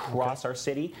residents across our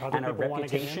city and our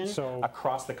reputation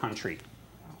across the country.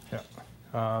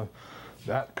 Yeah.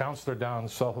 That councillor down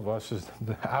south of us is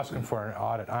asking for an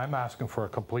audit. I'm asking for a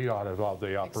complete audit of all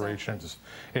the operations.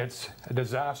 Exactly. It's a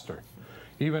disaster.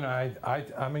 Even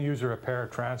I'm a user of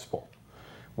paratransport.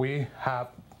 We have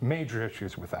major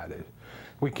issues with that.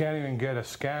 We can't even get a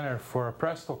scanner for a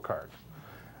Presto card.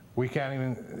 We can't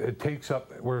even, it takes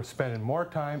up, we're spending more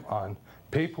time on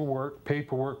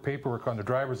paperwork on the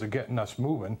drivers of getting us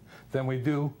moving than we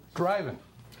do driving.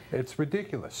 It's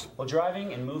ridiculous. Well,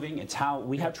 driving and moving, it's how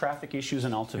we have traffic issues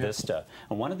in Alta Vista.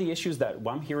 And one of the issues that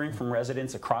I'm hearing from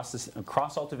residents across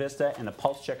Alta Vista and the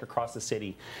pulse check across the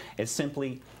city is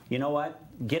simply, you know what,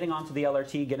 getting onto the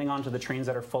LRT, getting onto the trains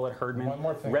that are full at Herdman. One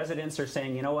more thing. Residents are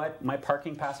saying, you know what, my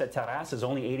parking pass at Terrace is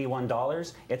only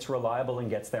 $81. It's reliable and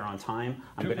gets there on time.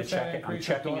 I'm going to check it. I'm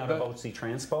checking out of OC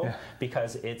Transpo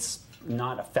because it's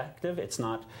not effective. It's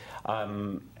not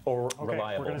reliable. We're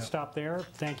going to stop there.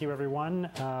 Thank you, everyone.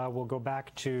 We'll go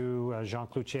back to Jean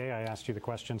Cloutier. I asked you the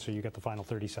question, so you get the final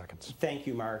 30 seconds. Thank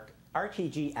you, Mark.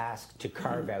 RTG asked to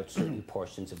carve out certain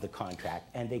portions of the contract,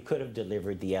 and they could have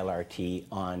delivered the LRT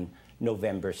on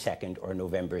November 2nd or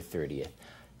November 30th.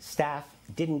 Staff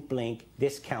didn't blink.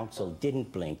 This council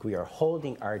didn't blink. We are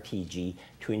holding RTG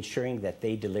to ensuring that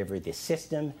they deliver the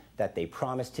system that they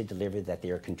promised to deliver, that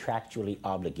they are contractually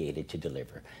obligated to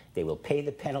deliver. They will pay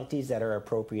the penalties that are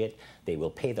appropriate. They will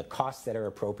pay the costs that are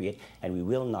appropriate, and we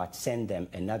will not send them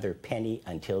another penny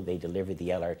until they deliver the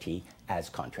LRT as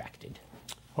contracted.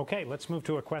 Okay, let's move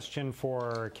to a question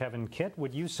for Kevin Kitt.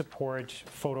 Would you support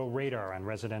photo radar on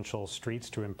residential streets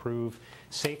to improve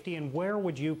safety? And where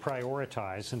would you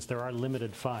prioritize, since there are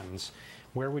limited funds,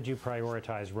 where would you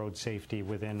prioritize road safety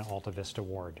within Alta Vista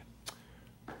Ward?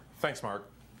 Thanks, Mark.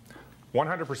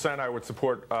 100% I would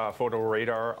support photo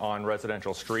radar on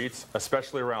residential streets,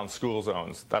 especially around school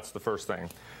zones. That's the first thing.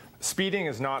 Speeding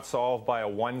is not solved by a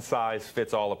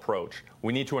one-size-fits-all approach.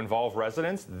 We need to involve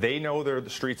residents. They know the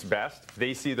streets best.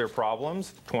 They see their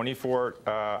problems 24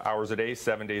 hours a day,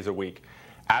 7 days a week.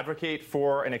 Advocate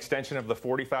for an extension of the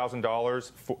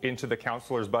 $40,000 into the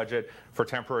councillor's budget for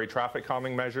temporary traffic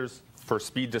calming measures, for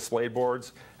speed display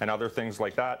boards and other things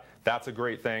like that. That's a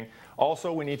great thing.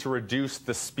 Also, we need to reduce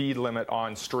the speed limit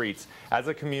on streets. As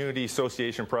a community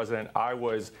association president, I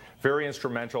was very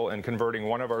instrumental in converting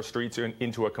one of our streets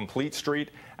into a complete street,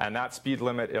 and that speed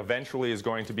limit eventually is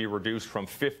going to be reduced from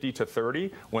 50 to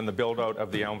 30 when the build-out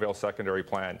of the Elmvale secondary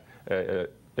plan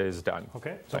is done.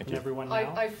 Okay, thank you. Everyone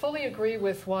now. I fully agree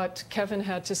with what Kevin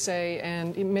had to say,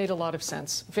 and it made a lot of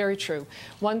sense. Very true.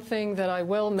 One thing that I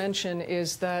will mention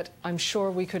is that I'm sure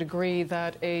we could agree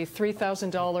that a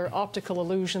 $3,000 optical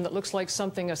illusion that looks like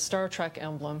something a Star Trek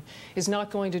emblem is not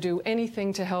going to do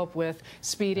anything to help with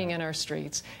speeding in our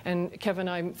streets. And Kevin,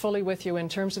 I'm fully with you in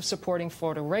terms of supporting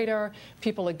photo radar.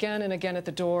 People again and again at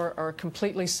the door are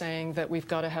completely saying that we've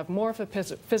got to have more of a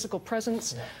physical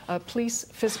presence, police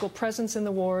physical presence in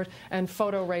the ward, and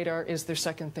photo radar is their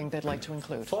second thing they'd like to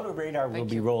include. Photo radar will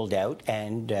be rolled out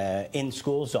and in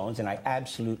school zones, and I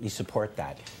absolutely support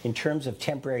that. In terms of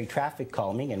temporary traffic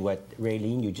calming and what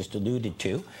Raylene you just alluded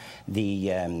to,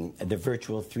 the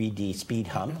virtual 3D speed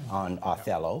hump on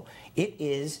Othello, it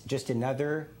is just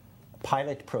another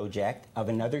pilot project of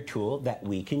another tool that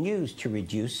we can use to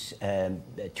reduce,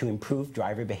 to improve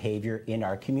driver behavior in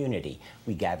our community.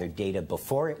 We gathered data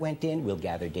before it went in, we'll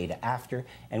gather data after,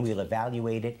 and we'll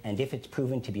evaluate it, and if it's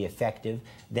proven to be effective,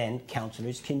 then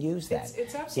councillors can use that.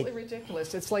 It's absolutely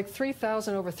ridiculous. It's like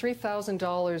over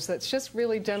 $3,000. That's just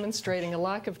really demonstrating a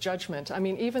lack of judgment. I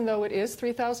mean, even though it is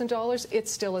 $3,000, it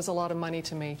still is a lot of money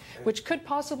to me, which could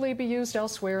possibly be used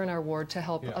elsewhere in our ward to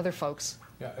help other folks.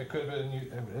 Yeah, it could have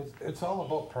been. It's all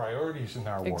about priorities in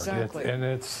our ward. Exactly.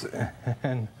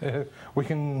 And we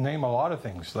can name a lot of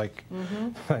things like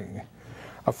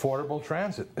affordable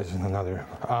transit is another.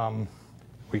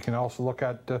 We can also look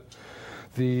at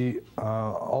the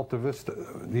Alta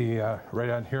Vista, right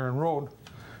on Huron Road,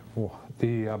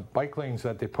 the bike lanes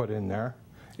that they put in there.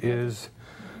 Is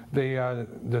the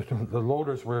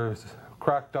loaders were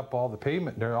cracked up all the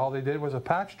pavement there. All they did was a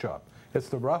patch job. It's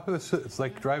the roughest. It's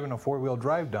like driving a four-wheel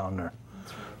drive down there.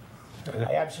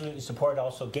 I absolutely support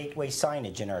also gateway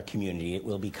signage in our community. It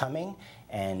will be coming,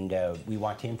 and we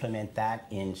want to implement that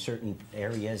in certain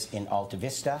areas in Alta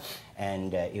Vista,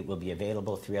 and it will be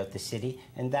available throughout the city,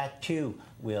 and that too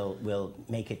will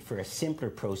make it for a simpler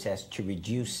process to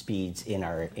reduce speeds in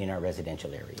our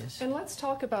residential areas. And let's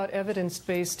talk about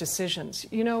evidence-based decisions.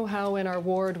 You know how in our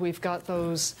ward we've got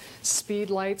those speed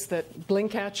lights that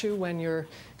blink at you when you're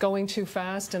going too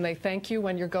fast and they thank you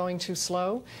when you're going too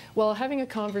slow? Well, having a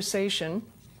conversation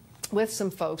with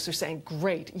some folks are saying,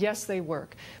 great, yes, they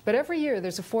work. But every year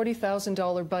there's a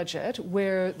 $40,000 budget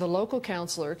where the local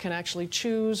councillor can actually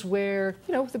choose where,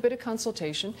 you know, with a bit of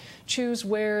consultation, choose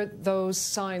where those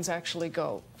signs actually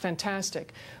go.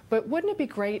 Fantastic. But wouldn't it be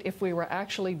great if we were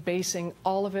actually basing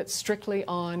all of it strictly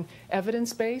on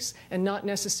evidence base and not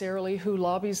necessarily who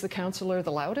lobbies the councillor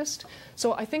the loudest?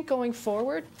 So I think going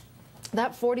forward,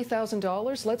 that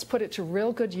 $40,000, let's put it to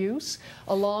real good use,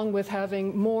 along with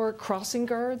having more crossing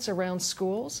guards around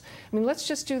schools. I mean, let's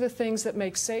just do the things that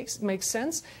make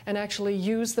sense and actually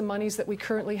use the monies that we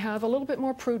currently have a little bit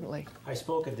more prudently. I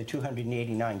spoke of the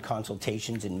 289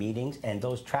 consultations and meetings, and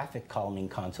those traffic calming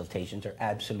consultations are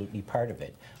absolutely part of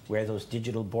it. Where those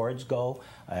digital boards go,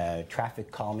 traffic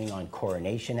calming on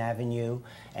Coronation Avenue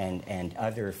and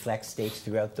other flex states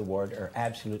throughout the ward are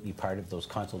absolutely part of those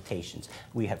consultations.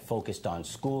 We have focused on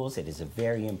schools. It is a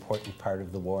very important part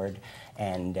of the ward,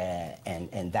 and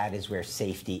that is where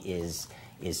safety is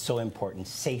so important.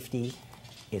 Safety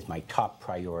is my top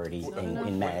priority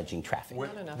in managing traffic.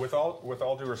 With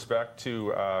all due respect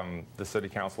to the city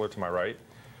councillor to my right,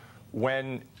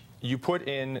 when you put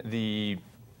in the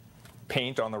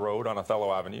paint on the road on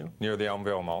Othello Avenue near the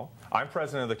Elmvale Mall, I'm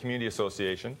president of the community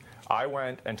association. I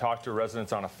went and talked to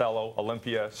residents on Othello,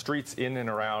 Olympia, streets in and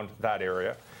around that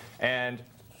area, and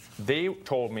they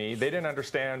told me they didn't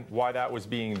understand why that was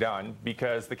being done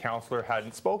because the councillor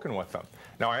hadn't spoken with them.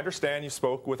 Now, I understand you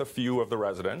spoke with a few of the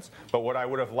residents, but what I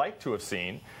would have liked to have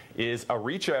seen is a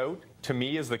reach out to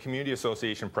me as the community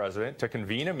association president to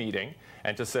convene a meeting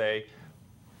and to say,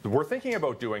 we're thinking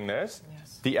about doing this.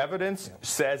 Yes. The evidence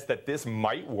says that this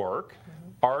might work.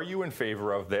 Are you in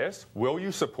favor of this? Will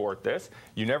you support this?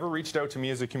 You never reached out to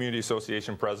me as a community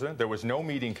association president. There was no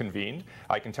meeting convened.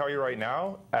 I can tell you right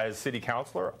now, as city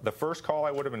councillor, the first call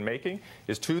I would have been making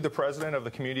is to the president of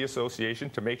the community association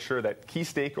to make sure that key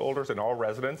stakeholders and all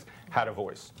residents had a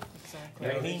voice. Exactly.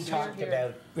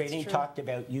 Raylene talked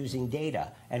about using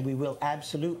data, and we will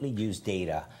absolutely use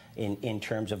data in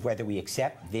terms of whether we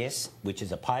accept this, which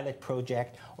is a pilot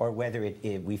project, or whether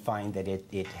we find that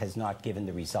it has not given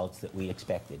the results that we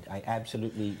expected. I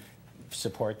absolutely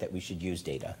support that we should use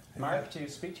data. Mark, to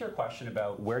speak to your question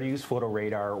about where to use photo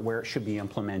radar, where it should be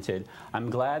implemented, I'm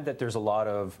glad that there's a lot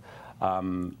of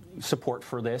support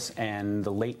for this and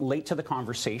the late to the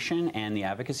conversation and the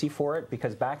advocacy for it,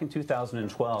 because back in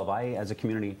 2012, I, as a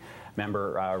community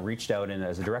member, reached out and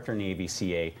as a director in the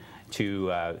AVCA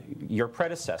to your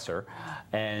predecessor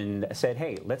and said,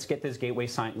 hey, let's get this gateway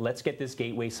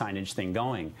signage thing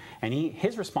going. And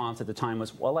his response at the time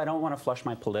was, well, I don't want to flush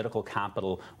my political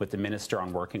capital with the minister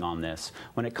on working on this.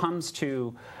 When it comes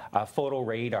to photo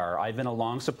radar, I've been a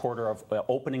long supporter of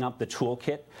opening up the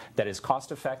toolkit that is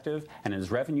cost effective and is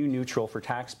revenue neutral for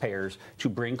taxpayers to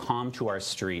bring calm to our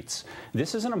streets.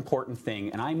 This is an important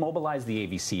thing, and I mobilized the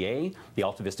AVCA, the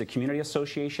Alta Vista Community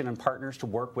Association, and partners to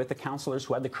work with the councillors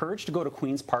who had the courage to go to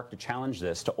Queen's Park to challenge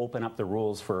this, to open up the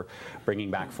rules for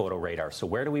bringing back photo radar. So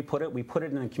where do we put it? We put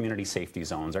it in the community safety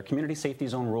zones. Our community safety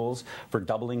zone rules for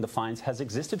doubling the fines has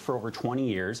existed for over 20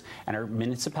 years, and our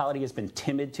municipality has been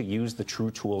timid to use the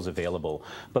true tools available.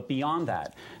 But beyond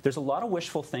that, there's a lot of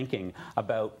wishful thinking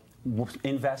about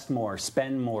invest more,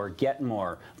 spend more, get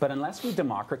more. But unless we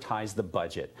democratize the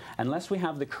budget, unless we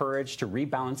have the courage to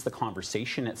rebalance the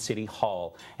conversation at City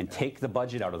Hall and take the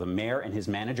budget out of the mayor and his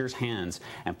manager's hands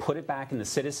and put it back in the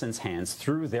citizens' hands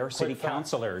through their city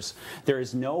councillors, there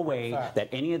is no way that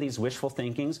any of these wishful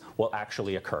thinkings will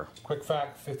actually occur. Quick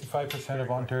fact, 55% of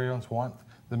Ontarians want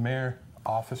the mayor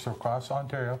office across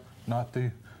Ontario not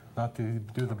to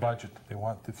do the budget. They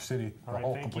want the city, the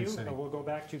whole complete city. We'll go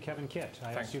back to Kevin Kitt.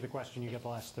 I asked you the question. You get the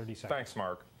last 30 seconds. Thanks,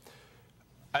 Mark.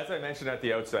 As I mentioned at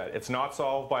the outset, it's not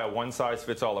solved by a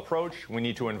one-size-fits-all approach. We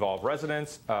need to involve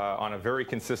residents on a very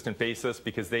consistent basis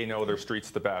because they know their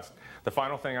streets the best. The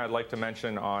final thing I'd like to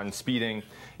mention on speeding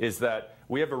is that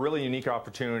we have a really unique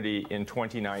opportunity in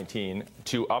 2019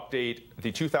 to update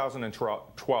the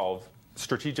 2012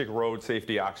 Strategic Road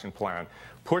Safety Action Plan.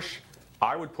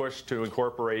 I would push to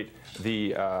incorporate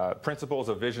the principles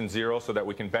of Vision Zero so that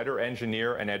we can better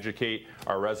engineer and educate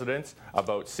our residents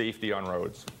about safety on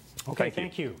roads. Okay,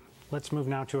 thank you. Let's move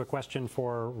now to a question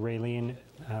for Raylene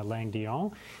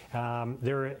Lang-Dion.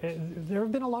 There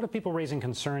have been a lot of people raising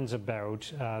concerns about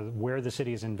where the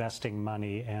city is investing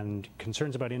money and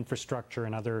concerns about infrastructure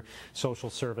and other social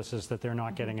services that they're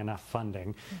not getting enough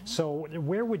funding. So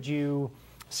where would you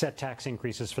set tax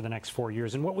increases for the next 4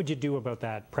 years, and what would you do about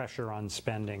that pressure on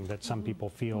spending that some people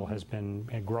feel has been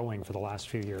growing for the last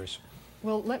few years?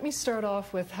 Well, let me start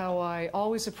off with how I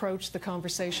always approach the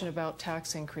conversation about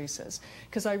tax increases,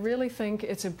 because I really think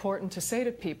it's important to say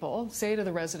to people, say to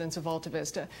the residents of Alta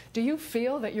Vista, do you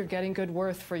feel that you're getting good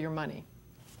worth for your money?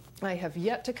 I have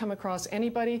yet to come across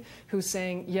anybody who's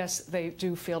saying, yes, they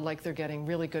do feel like they're getting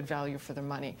really good value for their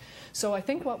money. So I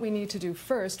think what we need to do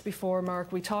first, before,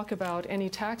 Mark, we talk about any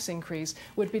tax increase,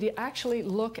 would be to actually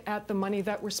look at the money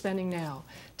that we're spending now.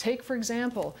 Take, for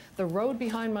example, the road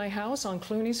behind my house on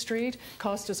Cloutier Street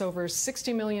cost us over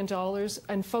 $60 million,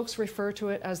 and folks refer to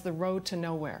it as the road to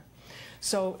nowhere.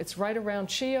 So it's right around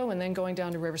Chio and then going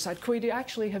down to Riverside. Could we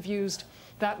actually have used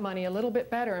that money a little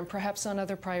bit better and perhaps on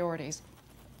other priorities?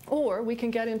 Or we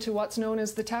can get into what's known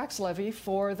as the tax levy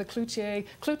for the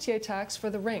Cloutier tax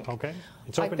for the rink. Okay.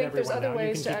 It's open to everyone. I think there's other now.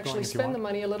 ways to actually spend the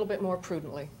money a little bit more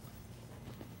prudently.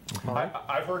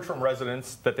 I've heard from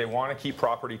residents that they want to keep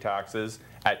property taxes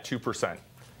at 2%,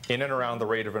 in and around the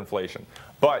rate of inflation.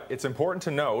 But it's important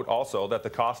to note also that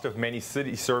the cost of many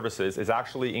city services is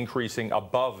actually increasing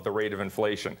above the rate of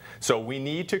inflation. So we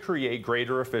need to create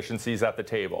greater efficiencies at the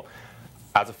table.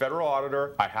 As a federal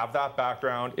auditor, I have that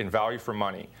background in value for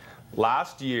money.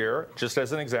 Last year, just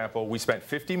as an example, we spent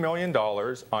 $50 million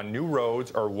on new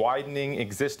roads or widening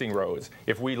existing roads.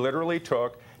 If we literally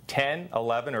took 10,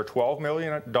 11, or $12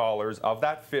 million of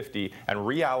that 50 and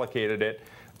reallocated it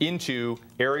into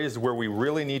areas where we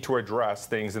really need to address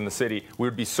things in the city, we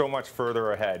would be so much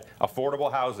further ahead.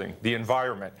 Affordable housing, the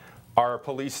environment, our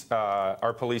police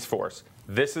force.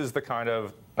 This is the kind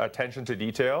of attention to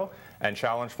detail and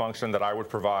challenge function that I would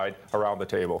provide around the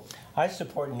table. I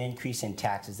support an increase in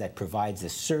taxes that provides the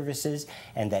services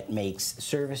and that makes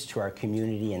service to our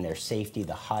community and their safety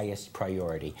the highest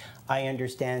priority. I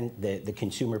understand the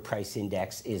consumer price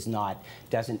index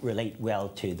doesn't relate well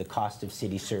to the cost of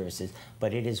city services,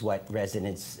 but it is what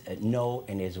residents know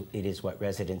and it is what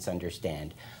residents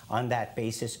understand. On that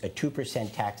basis, a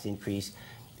 2% tax increase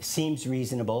seems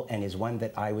reasonable and is one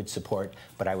that I would support,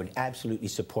 but I would absolutely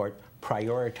support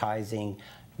prioritizing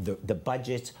the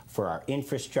budgets for our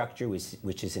infrastructure,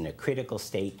 which is in a critical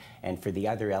state, and for the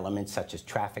other elements such as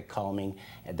traffic calming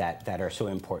that are so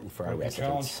important for our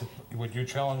residents. Would you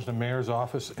challenge the mayor's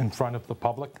office in front of the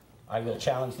public? I will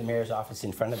challenge the mayor's office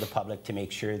in front of the public to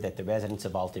make sure that the residents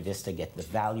of Alta Vista get the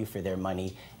value for their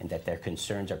money and that their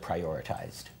concerns are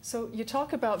prioritized. So you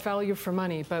talk about value for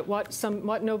money, but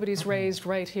what nobody's raised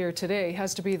right here today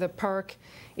has to be the park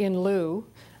in lieu,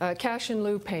 cash in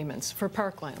lieu payments for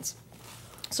parklands.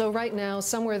 So right now,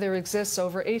 somewhere there exists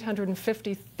over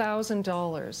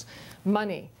 $850,000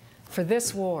 money for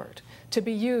this ward to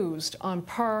be used on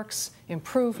parks,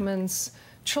 improvements,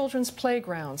 children's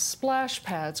playgrounds, splash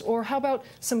pads, or how about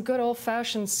some good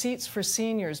old-fashioned seats for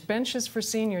seniors, benches for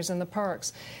seniors in the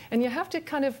parks. And you have to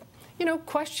kind of,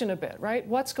 question a bit, right?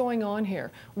 What's going on here?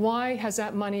 Why has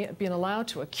that money been allowed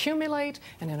to accumulate,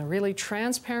 and in a really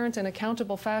transparent and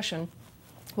accountable fashion?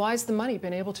 Why has the money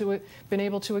been able to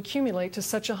accumulate to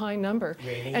such a high number?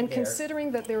 And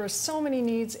considering that there are so many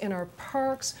needs in our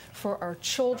parks for our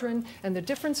children and the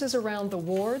differences around the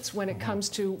wards when it comes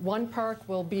to one park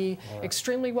will be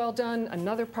extremely well done,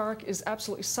 another park is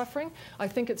absolutely suffering, I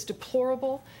think it's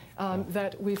deplorable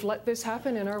that we've let this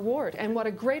happen in our ward. And what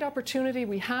a great opportunity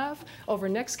we have over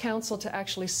next council to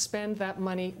actually spend that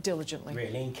money diligently.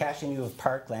 Raylene, cash in lieu of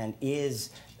parkland is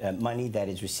money that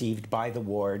is received by the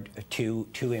ward to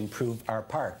improve our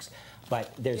parks.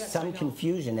 But there's some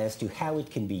confusion as to how it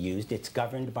can be used. It's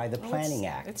governed by the Planning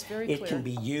Act. It's very clear. It can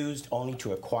be used only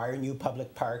to acquire new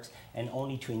public parks and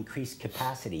only to increase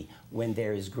capacity when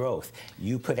there is growth.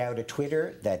 You put out a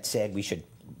Twitter that said we should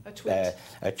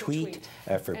a tweet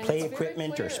for play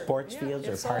equipment or sports fields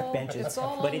or park benches,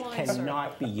 but it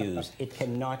cannot be used. It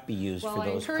cannot be used for those purposes.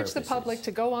 Well, I encourage the public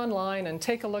to go online and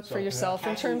take a look for yourself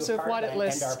in terms of what it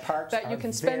lists that you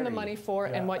can spend the money for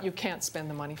and what you can't spend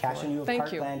the money for. Cash in lieu of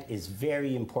parkland is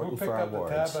very important for our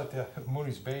wards. Who picked up the tab at the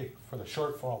Mooney's Bay for the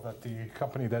shortfall that the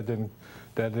company that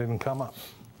didn't come up?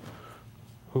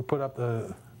 Who put up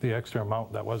the extra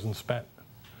amount that wasn't spent?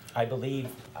 I believe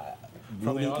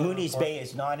Mooney's Bay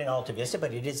is not in Alta Vista,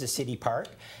 but it is a city park.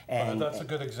 And that's a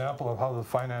good example of how the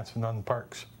financing on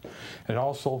parks. And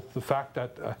also the fact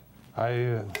that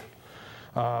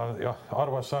The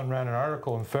Ottawa Sun ran an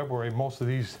article in February. Most of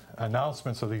these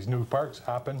announcements of these new parks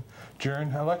happen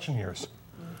during election years.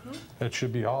 It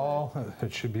should be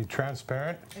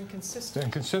transparent and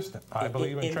consistent. I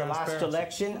believe in transparency. In the last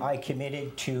election, I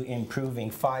committed to improving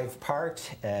 5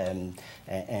 parks, and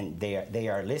they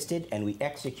are listed, and we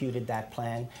executed that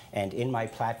plan. And in my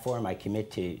platform, I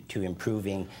commit to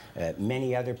improving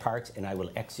many other parks, and I will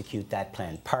execute that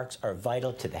plan. Parks are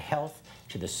vital to the health,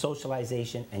 to the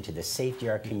socialization, and to the safety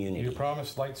of our community. You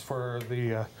promised lights for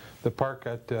the park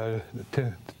at the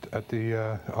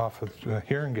off of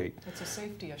Heron Gate. It's a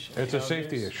safety issue. It's a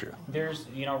safety issue. There's,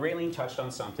 Raylene touched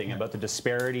on something about the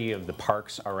disparity of the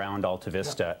parks around Alta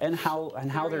Vista and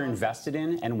how they're invested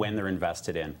in and when they're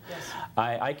invested in. Yes.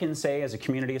 I can say, as a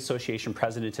community association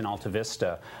president in Alta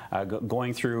Vista,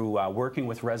 going through working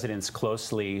with residents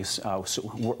closely,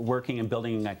 working and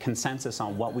building a consensus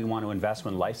on what we want to invest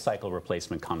when life cycle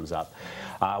replacement comes up,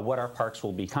 what our parks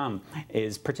will become,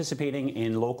 is participating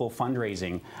in local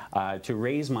fundraising to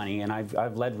raise money. And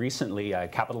I've led recently a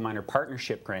capital minor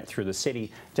partnership grant through the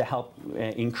city to help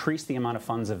increase the amount of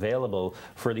funds available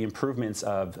for the improvements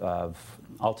of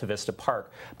Alta Vista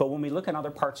Park. But when we look at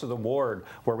other parts of the ward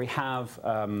where we have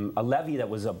a levy that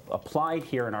was applied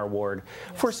here in our ward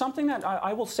for something that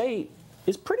I will say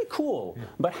is pretty cool,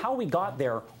 but how we got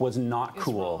there was not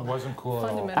cool. It wasn't cool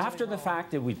at all. After the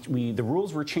fact that the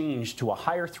rules were changed to a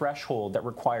higher threshold that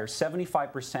requires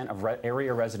 75% of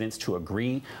area residents to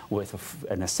agree with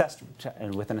an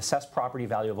assessed property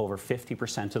value of over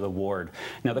 50% of the ward.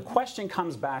 Now the question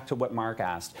comes back to what Mark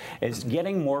asked, is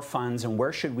getting more funds and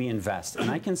where should we invest?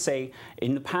 And I can say,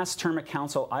 in the past term of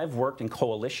council, I've worked in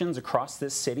coalitions across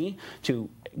this city to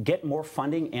get more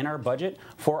funding in our budget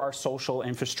for our social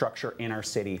infrastructure in our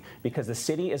city, because the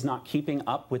city is not keeping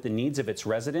up with the needs of its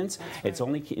residents. It's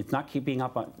not keeping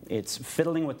up. It's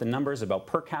fiddling with the numbers about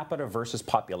per capita versus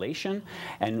population,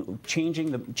 and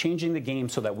changing the game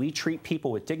so that we treat people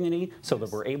with dignity, so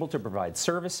that we're able to provide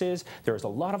services. There's a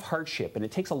lot of hardship, and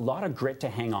it takes a lot of grit to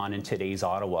hang on in today's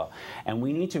Ottawa. And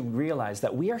we need to realize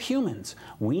that we are humans.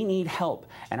 We need help,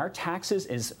 and our taxes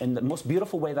is, in the most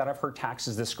beautiful way that I've heard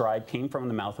taxes described, came from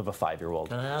the mouth of a 5-year-old.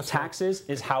 Taxes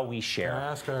is how we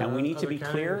share, and we need to be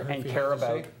clear and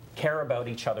care about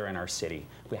each other in our city.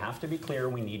 We have to be clear.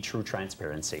 We need true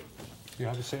transparency. You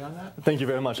have to say on that? Thank you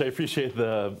very much. I appreciate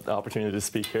the opportunity to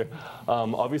speak here.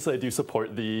 Obviously, I do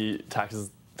support the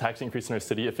tax increase in our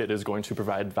city if it is going to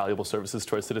provide valuable services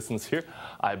to our citizens here.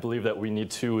 I believe that we need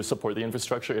to support the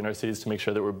infrastructure in our cities to make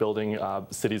sure that we're building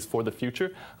cities for the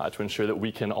future, to ensure that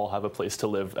we can all have a place to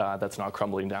live that's not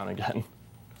crumbling down again.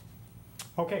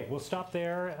 Okay, we'll stop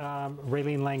there.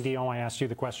 Raylene Lang-Dion, I asked you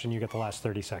the question. You get the last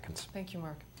 30 seconds. Thank you,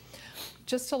 Mark.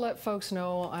 Just to let folks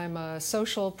know, I'm a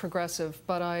social progressive,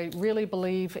 but I really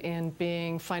believe in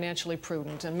being financially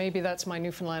prudent, and maybe that's my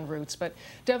Newfoundland roots, but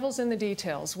devil's in the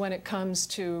details when it comes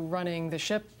to running the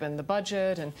ship and the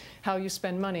budget and how you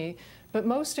spend money. But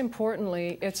most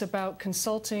importantly, it's about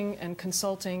consulting and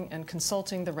consulting and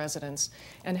consulting the residents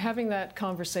and having that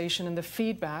conversation and the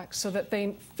feedback so that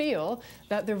they feel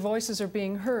that their voices are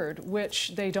being heard,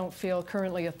 which they don't feel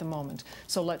currently at the moment.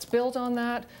 So let's build on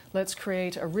that. Let's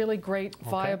create a really great,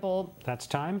 viable... Okay. That's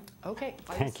time. Okay.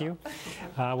 Thank you.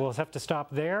 We'll have to stop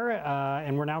there,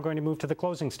 and we're now going to move to the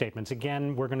closing statements.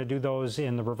 Again, we're going to do those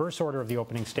in the reverse order of the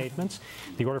opening statements.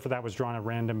 The order for that was drawn at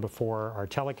random before our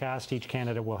telecast. Each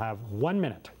candidate will have 1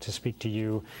 minute to speak to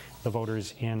you, the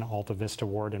voters in Alta Vista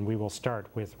Ward, and we will start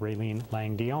with Raylene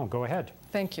Lang-Dion. Go ahead.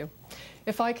 Thank you.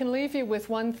 If I can leave you with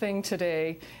one thing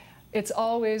today, it's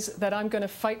always that I'm going to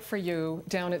fight for you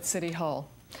down at City Hall.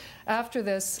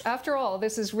 After all,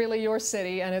 this is really your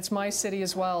city, and it's my city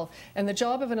as well. And the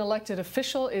job of an elected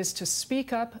official is to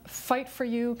speak up, fight for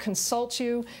you, consult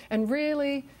you, and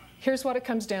really, here's what it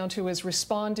comes down to, is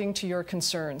responding to your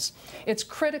concerns. It's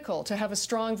critical to have a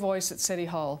strong voice at City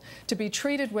Hall, to be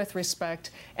treated with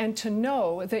respect, and to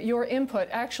know that your input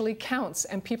actually counts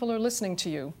and people are listening to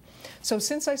you. So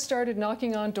since I started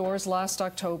knocking on doors last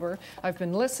October, I've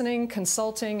been listening,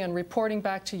 consulting, and reporting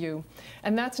back to you.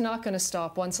 And that's not going to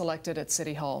stop once elected at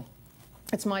City Hall.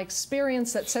 It's my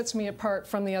experience that sets me apart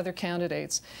from the other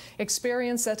candidates,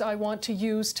 experience that I want to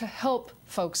use to help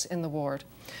folks in the ward.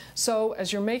 So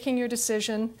as you're making your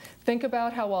decision, think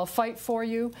about how I'll fight for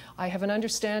you. I have an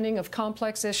understanding of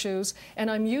complex issues,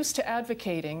 and I'm used to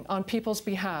advocating on people's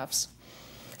behalves.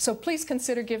 So please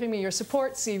consider giving me your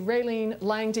support. See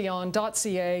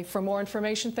RayleneLangDion.ca for more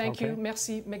information. Thank you.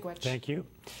 Merci, miigwech. Thank you.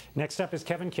 Next up is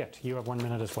Kevin Kitt. You have 1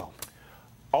 minute as well.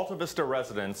 Alta Vista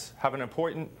residents have an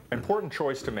important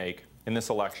choice to make in this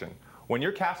election. When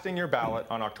you're casting your ballot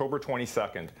on October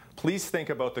 22nd, please think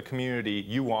about the community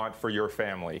you want for your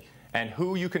family and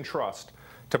who you can trust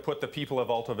to put the people of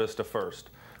Alta Vista first.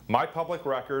 My public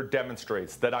record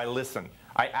demonstrates that I listen,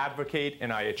 I advocate,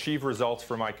 and I achieve results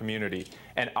for my community,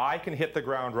 and I can hit the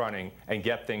ground running and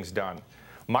get things done.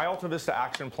 My Alta Vista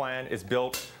Action Plan is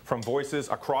built from voices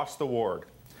across the ward.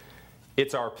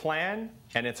 It's our plan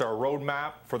and it's our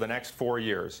roadmap for the next 4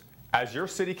 years. As your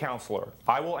city councillor,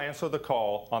 I will answer the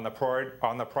call on the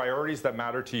priorities that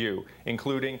matter to you,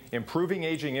 including improving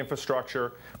aging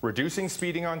infrastructure, reducing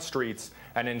speeding on streets,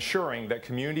 and ensuring that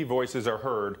community voices are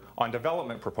heard on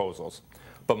development proposals.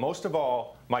 But most of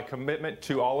all, my commitment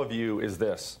to all of you is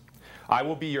this. I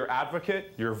will be your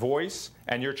advocate, your voice,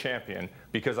 and your champion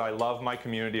because I love my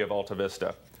community of Alta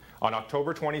Vista. On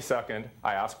October 22nd,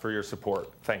 I ask for your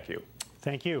support. Thank you.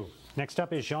 Thank you. Next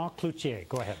up is Jean Cloutier.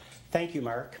 Go ahead. Thank you,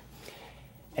 Mark.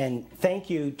 And thank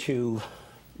you to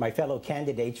my fellow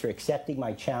candidates for accepting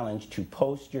my challenge to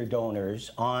post your donors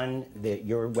on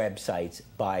your websites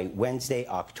by Wednesday,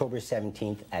 October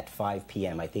 17th at 5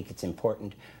 p.m. I think it's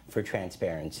important for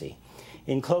transparency.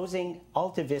 In closing,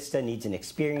 Alta Vista needs an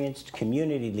experienced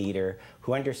community leader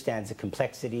who understands the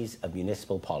complexities of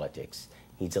municipal politics.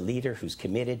 Needs a leader who's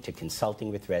committed to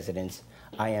consulting with residents.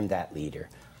 I am that leader.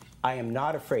 I am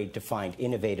not afraid to find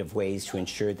innovative ways to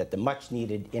ensure that the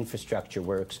much-needed infrastructure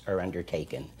works are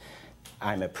undertaken.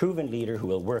 I'm a proven leader who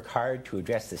will work hard to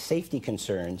address the safety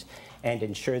concerns and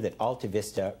ensure that Alta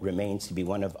Vista remains to be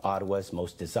one of Ottawa's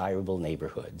most desirable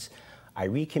neighbourhoods. I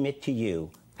recommit to you,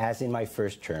 as in my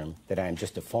first term, that I am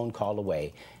just a phone call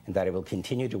away and that I will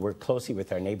continue to work closely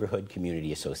with our neighbourhood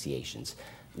community associations.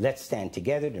 Let's stand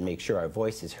together to make sure our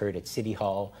voice is heard at City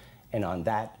Hall. And on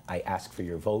that, I ask for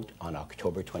your vote on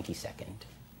October 22nd.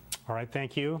 All right,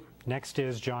 thank you. Next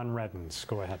is John Redins.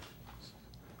 Go ahead.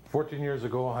 14 years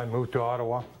ago, I moved to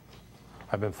Ottawa.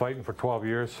 I've been fighting for 12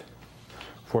 years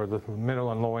for the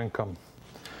middle and low income.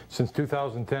 Since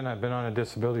 2010, I've been on a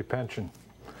disability pension.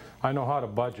 I know how to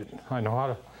budget. I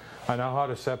know how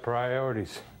to set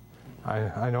priorities.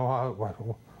 I know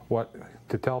how what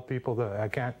to tell people that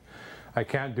I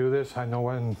can't do this. I know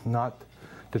when not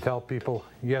to tell people,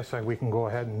 yes, we can go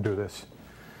ahead and do this.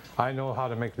 I know how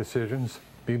to make decisions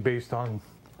based on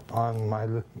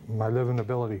my living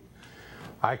ability.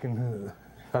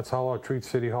 That's how I'll treat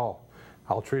City Hall.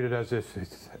 I'll treat it as if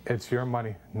it's your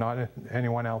money, not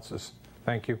anyone else's.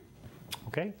 Thank you.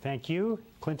 Okay, thank you.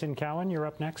 Clinton Cowan, you're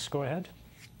up next. Go ahead.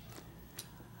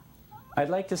 I'd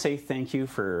like to say thank you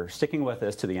for sticking with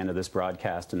us to the end of this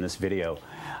broadcast and this video.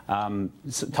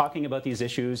 So talking about these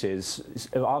issues is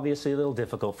obviously a little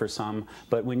difficult for some,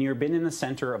 but when you've been in the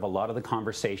center of a lot of the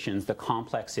conversations, the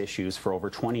complex issues for over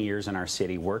 20 years in our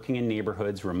city, working in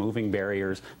neighborhoods, removing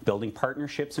barriers, building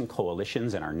partnerships and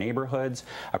coalitions in our neighborhoods,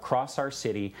 across our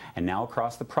city, and now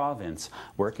across the province,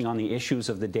 working on the issues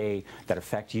of the day that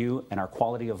affect you and our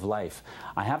quality of life,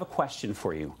 I have a question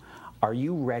for you. Are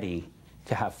you ready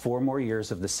to have 4 more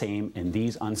years of the same in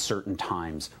these uncertain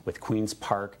times with Queen's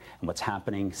Park and what's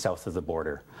happening south of the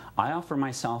border? I offer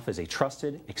myself as a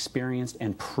trusted, experienced,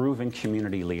 and proven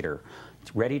community leader,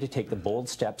 ready to take the bold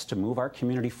steps to move our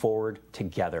community forward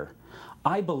together.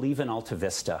 I believe in Alta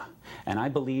Vista, and I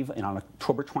believe on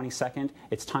October 22nd,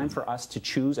 it's time for us to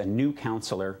choose a new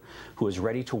councillor who is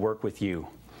ready to work with you.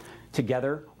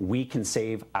 Together, we can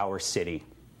save our city.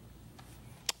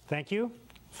 Thank you.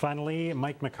 Finally,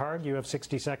 Mike McHarg, you have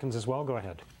 60 seconds as well. Go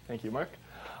ahead. Thank you, Mark.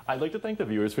 I'd like to thank the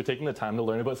viewers for taking the time to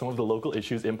learn about some of the local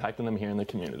issues impacting them here in the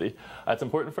community. It's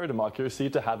important for our democracy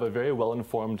to have a very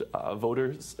well-informed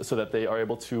voters so that they are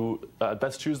able to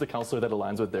best choose the councillor that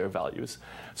aligns with their values.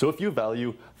 So if you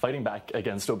value fighting back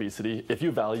against obesity, if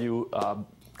you value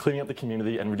cleaning up the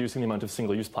community and reducing the amount of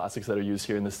single-use plastics that are used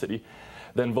here in the city,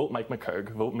 then vote Mike McHarg.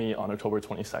 Vote me on October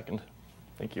 22nd.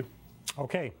 Thank you.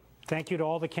 Okay. Thank you to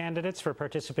all the candidates for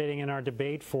participating in our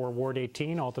debate for Ward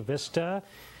 18, Alta Vista.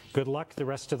 Good luck the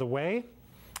rest of the way.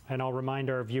 And I'll remind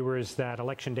our viewers that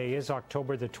Election Day is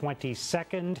October the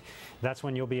 22nd. That's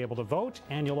when you'll be able to vote,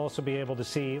 and you'll also be able to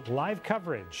see live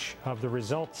coverage of the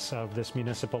results of this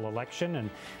municipal election and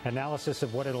analysis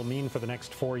of what it'll mean for the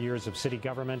next 4 years of city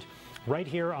government right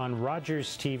here on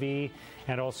Rogers TV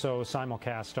and also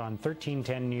simulcast on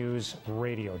 1310 News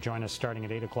Radio. Join us starting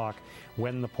at 8 o'clock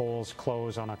when the polls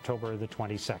close on October the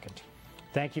 22nd.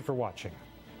 Thank you for watching.